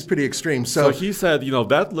he does. He's pretty extreme. So he said,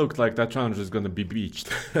 that looked like that challenge is going to be beached,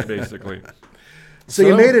 basically. So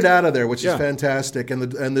you made it out of there, which is fantastic. And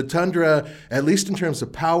the Tundra, at least in terms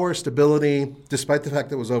of power, stability, despite the fact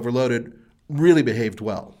that it was overloaded, really behaved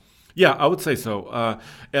well. Yeah, I would say so.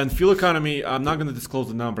 And fuel economy, I'm not going to disclose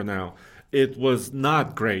the number now. It was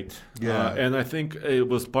not great. Yeah. And I think it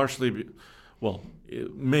was partially,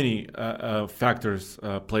 many factors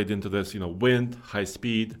played into this. Wind, high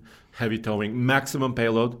speed, heavy towing, maximum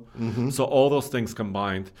payload. Mm-hmm. So all those things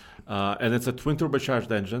combined. And it's a twin turbocharged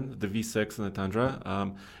engine, the V6 in the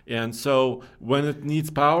Tundra. And so when it needs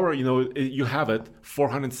power, you have it.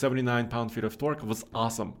 479 pound-feet of torque. It was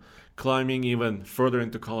awesome. Climbing even further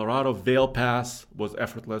into Colorado, Vail Pass was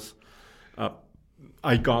effortless.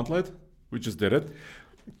 iGauntlet, we just did it.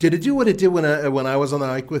 Did it do what it did when I was on the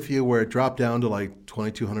hike with you, where it dropped down to like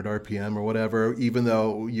 2,200 RPM or whatever, even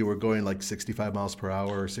though you were going like 65 miles per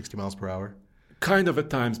hour or 60 miles per hour? Kind of at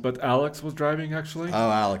times, but Alex was driving actually. Oh,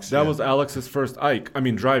 Alex. That was Alex's first hike. I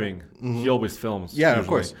mean, driving. Mm-hmm. He always films. Yeah, usually. Of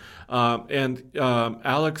course. And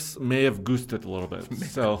Alex may have goosed it a little bit.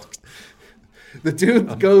 So the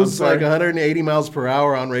dude goes like 180 miles per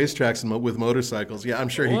hour on racetracks with motorcycles. Yeah, I'm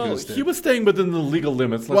sure he goosed it. He was staying within the legal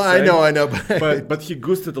limits. I know. But he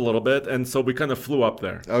goosed it a little bit, and so we kind of flew up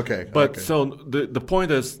there. Okay. But so the point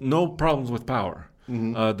is, no problems with power.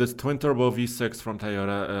 Mm-hmm. This twin turbo V6 from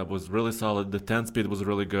Toyota was really solid. The 10-speed was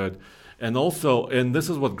really good. And also, and this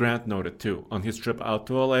is what Grant noted too on his trip out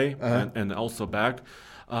to LA and also back,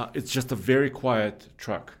 it's just a very quiet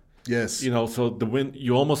truck. Yes. So the wind,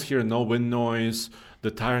 you almost hear no wind noise.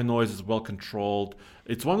 The tire noise is well controlled.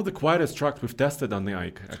 It's one of the quietest trucks we've tested on the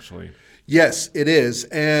Ike, actually. Yes, it is.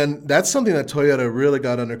 And that's something that Toyota really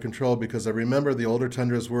got under control, because I remember the older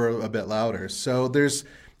Tundras were a bit louder. So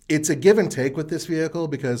it's a give and take with this vehicle,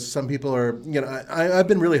 because some people are, I've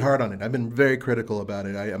been really hard on it. I've been very critical about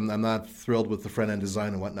it. I'm not thrilled with the front end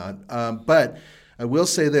design and whatnot. But I will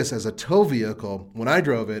say this, as a tow vehicle, when I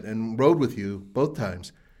drove it and rode with you both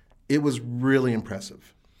times, it was really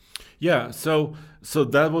impressive. Yeah, so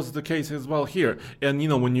that was the case as well here. And,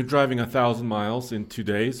 when you're driving 1,000 miles in 2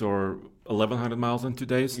 days or 1,100 miles in 2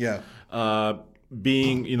 days,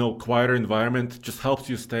 being, quieter environment just helps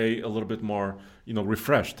you stay a little bit more,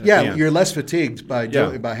 refreshed. Yeah, you're less fatigued by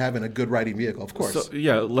having a good riding vehicle, of course.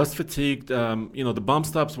 So, less fatigued. The bump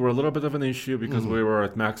stops were a little bit of an issue because we were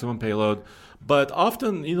at maximum payload. But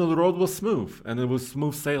often, the road was smooth, and it was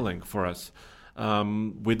smooth sailing for us.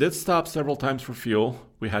 We did stop several times for fuel,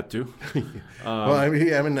 We had to. Well,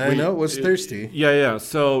 I know it was thirsty. Yeah.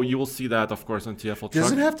 So you will see that, of course, on TFL truck.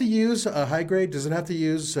 Does it have to use a high grade? Does it have to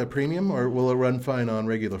use a premium, or will it run fine on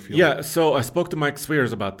regular fuel? Yeah, so I spoke to Mike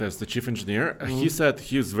Swears about this, the chief engineer. He said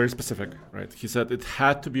he was very specific, right? He said it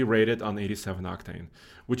had to be rated on 87 octane,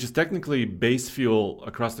 which is technically base fuel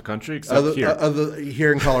across the country, except here.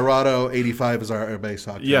 Here in Colorado, 85 is our base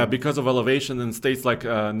octane. Yeah, because of elevation in states like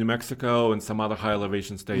New Mexico and some other high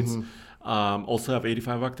elevation states. Also have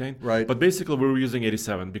 85 octane. Right. But basically we were using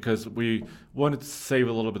 87 because we wanted to save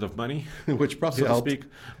a little bit of money. Which probably so to helped. speak,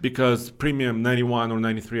 because premium 91 or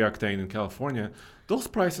 93 octane in California, those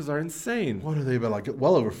prices are insane. What are they about? Like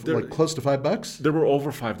well over, like close to $5? They were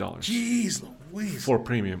over $5. Jeez Louise. For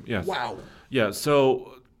premium, yes. Wow. Yeah,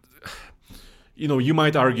 so you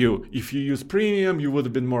might argue if you use premium, you would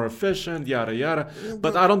have been more efficient, yada, yada.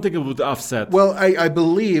 But I don't think it would offset. Well, I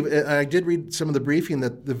believe, I did read some of the briefing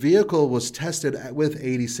that the vehicle was tested with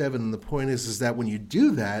 87. And the point is that when you do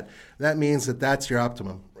that, that means that that's your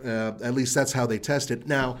optimum. At least that's how they test it.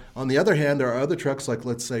 Now, on the other hand, there are other trucks, like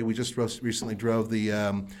let's say we just recently drove the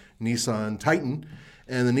Nissan Titan.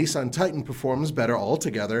 And the Nissan Titan performs better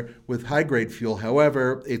altogether with high-grade fuel.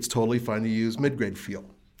 However, it's totally fine to use mid-grade fuel.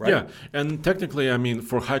 Right? Yeah, and technically,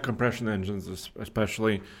 for high compression engines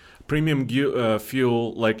especially, premium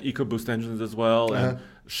fuel like EcoBoost engines as well, and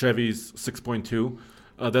Chevy's 6.2,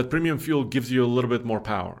 that premium fuel gives you a little bit more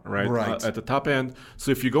power, right? At the top end. So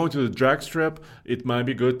if you go into the drag strip, it might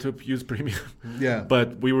be good to use premium. Yeah.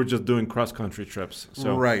 But we were just doing cross-country trips.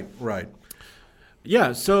 So Right.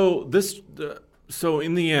 Yeah, so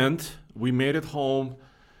in the end, we made it home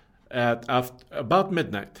at about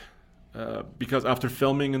midnight. Because after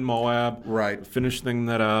filming in Moab, finishing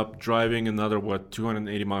that up, driving another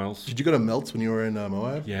 280 miles. Did you go to Melts when you were in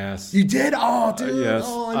Moab? Yes. You did? Oh, dude. Yes.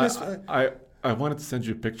 Oh, I missed it. I wanted to send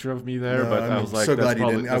you a picture of me there, but I was like, so that's glad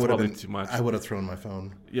you didn't. That's probably too much. I would have thrown my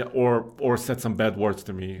phone. Yeah, or said some bad words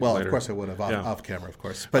to me. Well, later. of course I would have off camera, of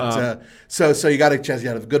course. But so you got a chance. You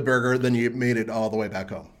had a good burger, then you made it all the way back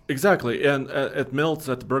home. Exactly, and at Milt's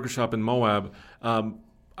at the burger shop in Moab.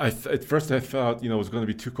 At first I thought it was going to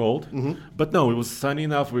be too cold, but no, it was sunny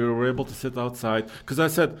enough. We were able to sit outside because I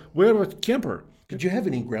said, "Where was camper?" Did you have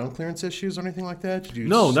any ground clearance issues or anything like that?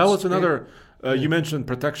 No, that was another. You mentioned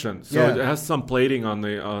protection, so it has some plating on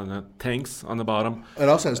the tanks on the bottom. It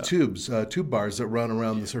also has tube bars that run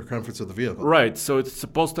around the circumference of the vehicle. Right, so it's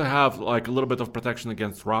supposed to have like a little bit of protection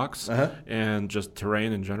against rocks and just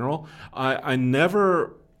terrain in general. I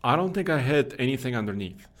don't think I hit anything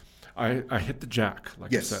underneath. I hit the jack,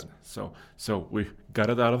 like I said. So we got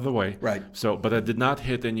it out of the way. Right. But I did not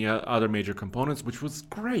hit any other major components, which was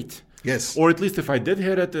great. Yes. Or at least if I did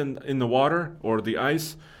hit it in the water or the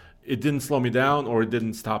ice, it didn't slow me down or it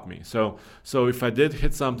didn't stop me. So if I did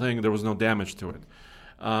hit something, there was no damage to it.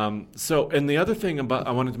 And the other thing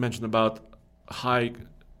I wanted to mention about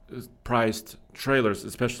high-priced trailers,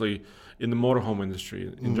 especially in the motorhome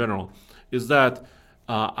industry in general, is that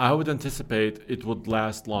I would anticipate it would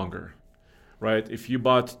last longer, right? If you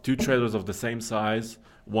bought two trailers of the same size,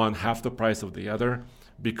 one half the price of the other,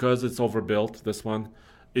 because it's overbuilt, this one,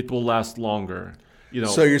 it will last longer.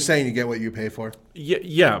 So you're saying you get what you pay for?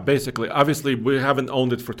 Yeah, basically. Obviously, we haven't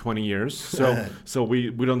owned it for 20 years, so we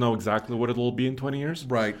don't know exactly what it will be in 20 years.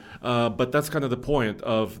 Right. But that's kind of the point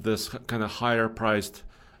of this kind of higher priced,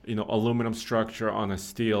 aluminum structure on a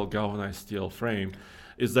galvanized steel frame,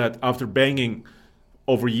 is that after banging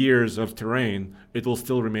over years of terrain, it will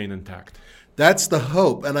still remain intact. That's the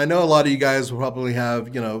hope. And I know a lot of you guys will probably have,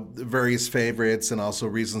 various favorites and also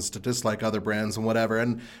reasons to dislike other brands and whatever.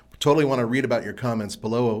 And totally want to read about your comments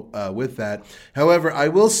below with that. However, I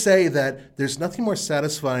will say that there's nothing more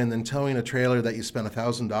satisfying than towing a trailer that you spent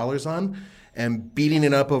 $1,000 on and beating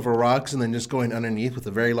it up over rocks and then just going underneath with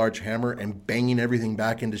a very large hammer and banging everything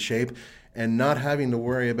back into shape, and not having to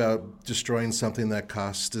worry about destroying something that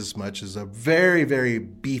costs as much as a very, very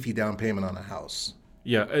beefy down payment on a house.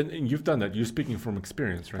 Yeah, and you've done that. You're speaking from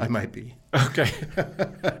experience, right? I might be. Okay.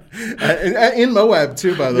 In Moab,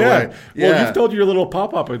 too, by the way. Yeah. Well, you've told your little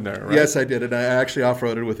pop-up in there, right? Yes, I did. And I actually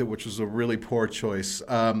off-roaded with it, which was a really poor choice.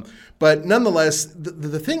 But nonetheless,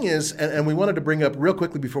 the thing is, and we wanted to bring up real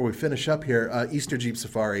quickly before we finish up here, Easter Jeep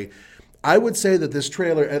Safari. I would say that this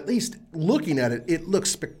trailer, at least looking at it, it looks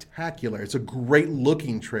spectacular. It's a great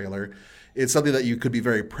looking trailer. It's something that you could be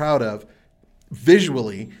very proud of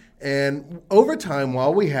visually. And over time,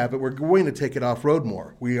 while we have it, we're going to take it off-road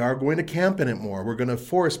more. We are going to camp in it more. We're going to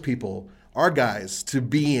force people, our guys, to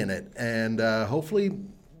be in it. And hopefully,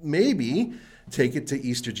 maybe, take it to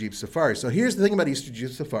Easter Jeep Safari. So here's the thing about Easter Jeep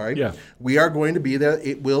Safari. Yeah. We are going to be there.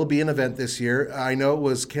 It will be an event this year. I know it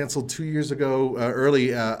was canceled 2 years ago, early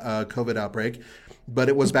COVID outbreak, but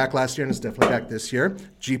it was back last year and it's definitely back this year.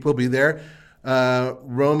 Jeep will be there.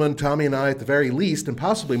 Roman, Tommy, and I, at the very least, and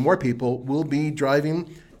possibly more people, will be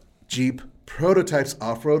driving Jeep prototypes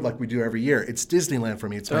off-road like we do every year. It's Disneyland for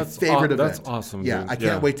me. It's my favorite event. That's awesome. Yeah, dude. I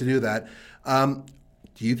can't wait to do that.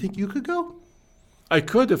 Do you think you could go? I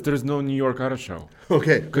could if there's no New York Auto Show.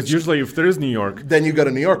 Okay. Because usually if there is New York, Then you go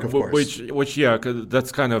to New York, of course. which yeah, 'cause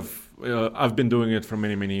that's kind of I've been doing it for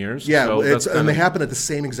many, many years. Yeah, so and they happen at the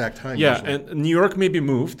same exact time. Yeah, usually. and New York may be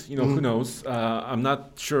moved. Who knows? I'm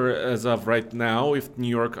not sure as of right now if New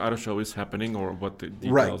York Auto Show is happening or what the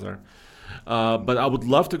details are. But I would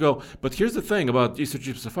love to go. But here's the thing about Easter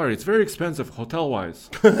Jeep Safari: it's very expensive hotel-wise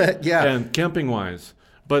Yeah. and camping-wise.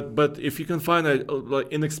 But if you can find a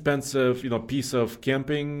inexpensive piece of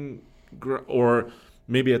camping or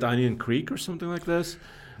maybe at Onion Creek or something like this,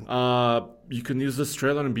 you can use this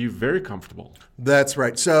trailer and be very comfortable. That's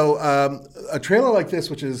right. So a trailer like this,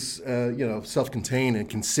 which is self-contained and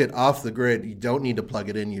can sit off the grid, you don't need to plug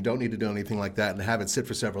it in. You don't need to do anything like that and have it sit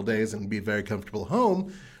for several days and be very comfortable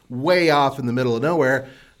home, way off in the middle of nowhere.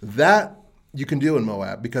 That you can do in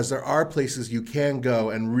Moab because there are places you can go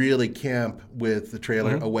and really camp with the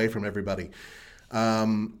trailer away from everybody.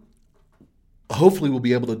 Hopefully we'll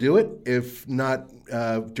be able to do it. If not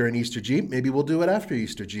during Easter Jeep, maybe we'll do it after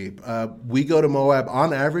Easter Jeep. We go to Moab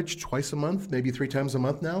on average twice a month, maybe 3 times a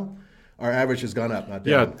month now. Our average has gone up, not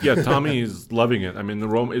down. Yeah. Tommy is loving it. I mean,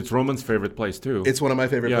 it's Roman's favorite place too. It's one of my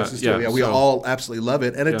favorite places too. Yeah, we all absolutely love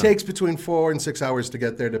it, and it takes between 4 and 6 hours to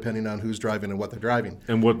get there, depending on who's driving and what they're driving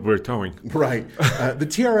and what we're towing. Right. The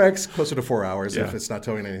TRX closer to 4 hours if it's not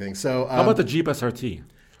towing anything. So how about the Jeep SRT?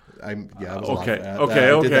 I was okay.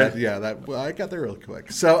 I got there real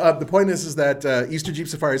quick. So the point is that Easter Jeep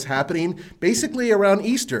Safari is happening basically around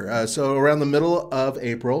Easter, so around the middle of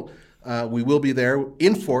April. We will be there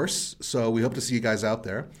in force, so we hope to see you guys out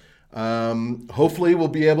there. Hopefully we'll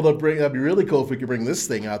be able to that'd be really cool if we could bring this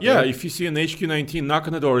thing out there. Yeah, if you see an HQ19, knock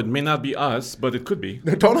on the door. It may not be us, but it could be.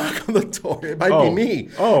 No, don't knock on the door. It might be me.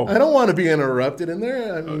 Oh. I don't want to be interrupted in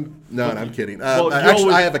there. I mean, no, I'm kidding. Well,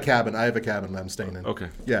 actually, I have a cabin. I'm staying in. Okay.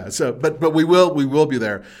 Yeah, so, but we will be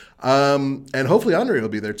there. And hopefully Andre will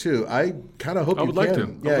be there too. I kind of hope you can. I would like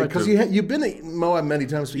to. Yeah, because you've been to Moab many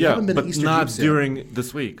times, but you haven't been to Easter not Jeep yet. during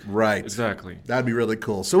this week. Right. Exactly. That'd be really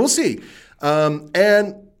cool. So we'll see.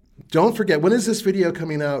 And don't forget, when is this video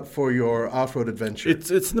coming out for your off-road adventure? It's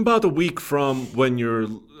in about a week from when you're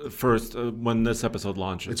when this episode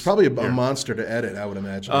launches. It's probably a monster to edit, I would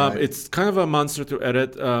imagine. Right? It's kind of a monster to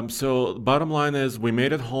edit. So bottom line is we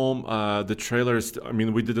made it home. The trailer is,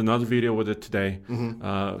 we did another video with it today,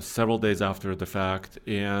 several days after the fact.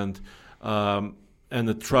 And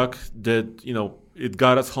the truck did, it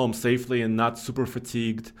got us home safely and not super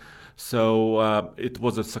fatigued. So it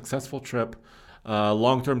was a successful trip.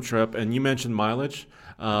 Long-term trip, and you mentioned mileage.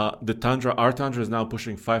 Our Tundra is now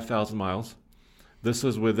pushing 5,000 miles. This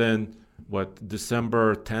is within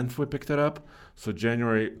December 10th we picked it up. So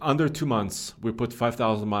January, under 2 months, we put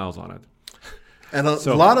 5,000 miles on it. And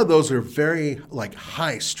a lot of those are very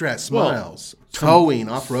high stress miles, towing,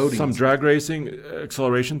 off-roading, some drag racing,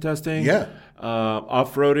 acceleration testing. Yeah.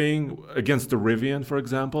 Off-roading against the Rivian, for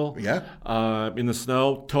example. Yeah. In the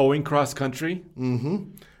snow, towing cross country. Mm-hmm.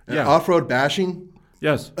 Yeah. Off-road bashing.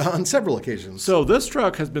 Yes. On several occasions. So this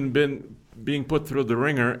truck has been being put through the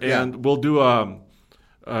ringer, and we'll do kind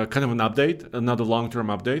of an update, another long-term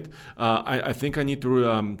update. I think I need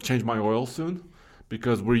to change my oil soon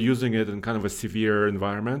because we're using it in kind of a severe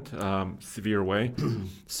environment, severe way.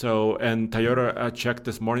 So, and Toyota, I checked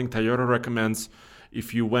this morning, Toyota recommends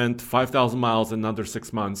if you went 5,000 miles in under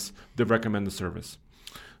 6 months, they recommend the service.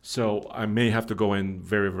 So I may have to go in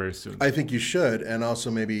very, very soon. I think you should, and also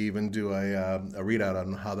maybe even do a readout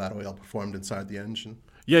on how that oil performed inside the engine.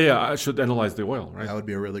 Yeah, I should analyze the oil, right? That would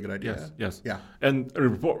be a really good idea. Yes. Yeah. And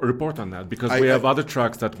report on that because we have other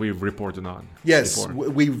trucks that we've reported on. Yes,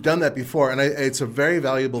 we've done that before, and it's a very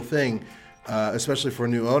valuable thing, especially for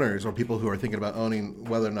new owners or people who are thinking about owning,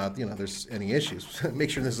 whether or not there's any issues. Make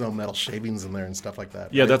sure there's no metal shavings in there and stuff like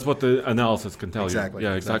that. Yeah, right? That's what the analysis can tell you.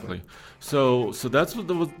 Yeah, exactly. So that's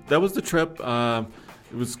that was the trip.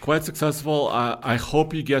 It was quite successful. I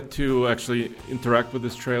hope you get to actually interact with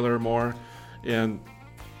this trailer more, and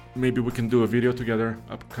maybe we can do a video together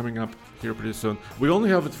coming up here pretty soon. We only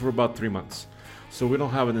have it for about 3 months. So we don't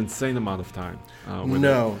have an insane amount of time.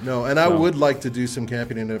 No. And I would like to do some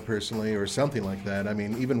camping in it personally or something like that.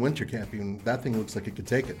 Even winter camping, that thing looks like it could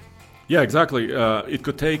take it. Yeah, exactly. It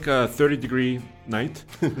could take a 30-degree night.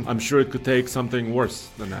 I'm sure it could take something worse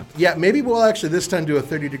than that. Yeah, maybe we'll actually this time do a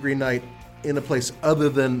 30-degree night in a place other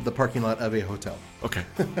than the parking lot of a hotel. Okay.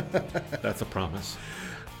 That's a promise.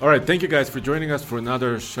 All right. Thank you guys for joining us for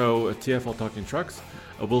another show at TFL Talking Trucks.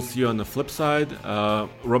 We'll see you on the flip side.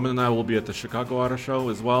 Roman and I will be at the Chicago Auto Show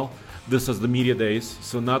as well. This is the media days,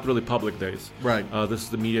 so not really public days. Right. This is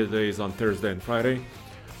the media days on Thursday and Friday.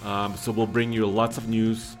 So we'll bring you lots of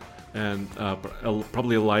news and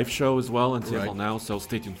probably a live show as well on TFL Now, so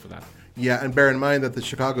stay tuned for that. Yeah, and bear in mind that the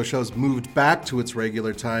Chicago shows moved back to its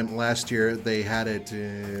regular time. Last year they had it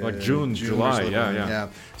like June July, yeah.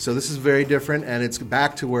 So this is very different, and it's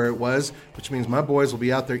back to where it was, which means my boys will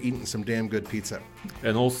be out there eating some damn good pizza.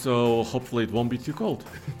 And also, hopefully it won't be too cold.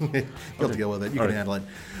 You'll deal with it. You can handle it.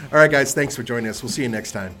 All right, guys, thanks for joining us. We'll see you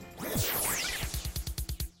next time.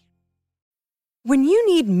 When you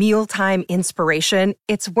need mealtime inspiration,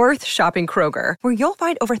 it's worth shopping Kroger, where you'll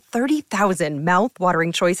find over 30,000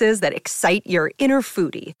 mouth-watering choices that excite your inner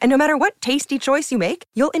foodie. And no matter what tasty choice you make,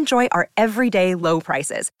 you'll enjoy our everyday low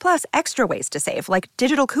prices, plus extra ways to save, like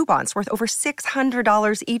digital coupons worth over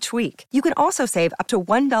 $600 each week. You can also save up to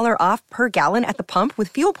 $1 off per gallon at the pump with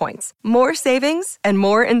fuel points. More savings and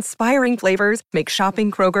more inspiring flavors make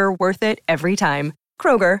shopping Kroger worth it every time.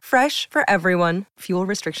 Kroger, fresh for everyone. Fuel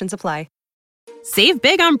restrictions apply. Save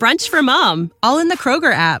big on brunch for mom, all in the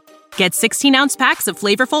Kroger app. Get 16-ounce packs of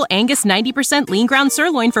flavorful Angus 90% lean ground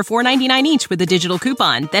sirloin for $4.99 each with a digital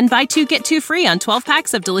coupon. Then buy 2, get 2 free on 12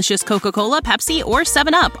 packs of delicious Coca-Cola, Pepsi, or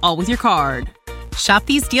 7-Up, all with your card. Shop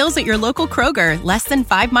these deals at your local Kroger, less than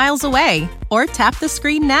 5 miles away. Or tap the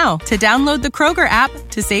screen now to download the Kroger app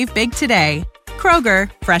to save big today. Kroger,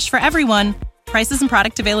 fresh for everyone. Prices and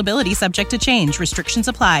product availability subject to change. Restrictions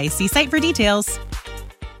apply. See site for details.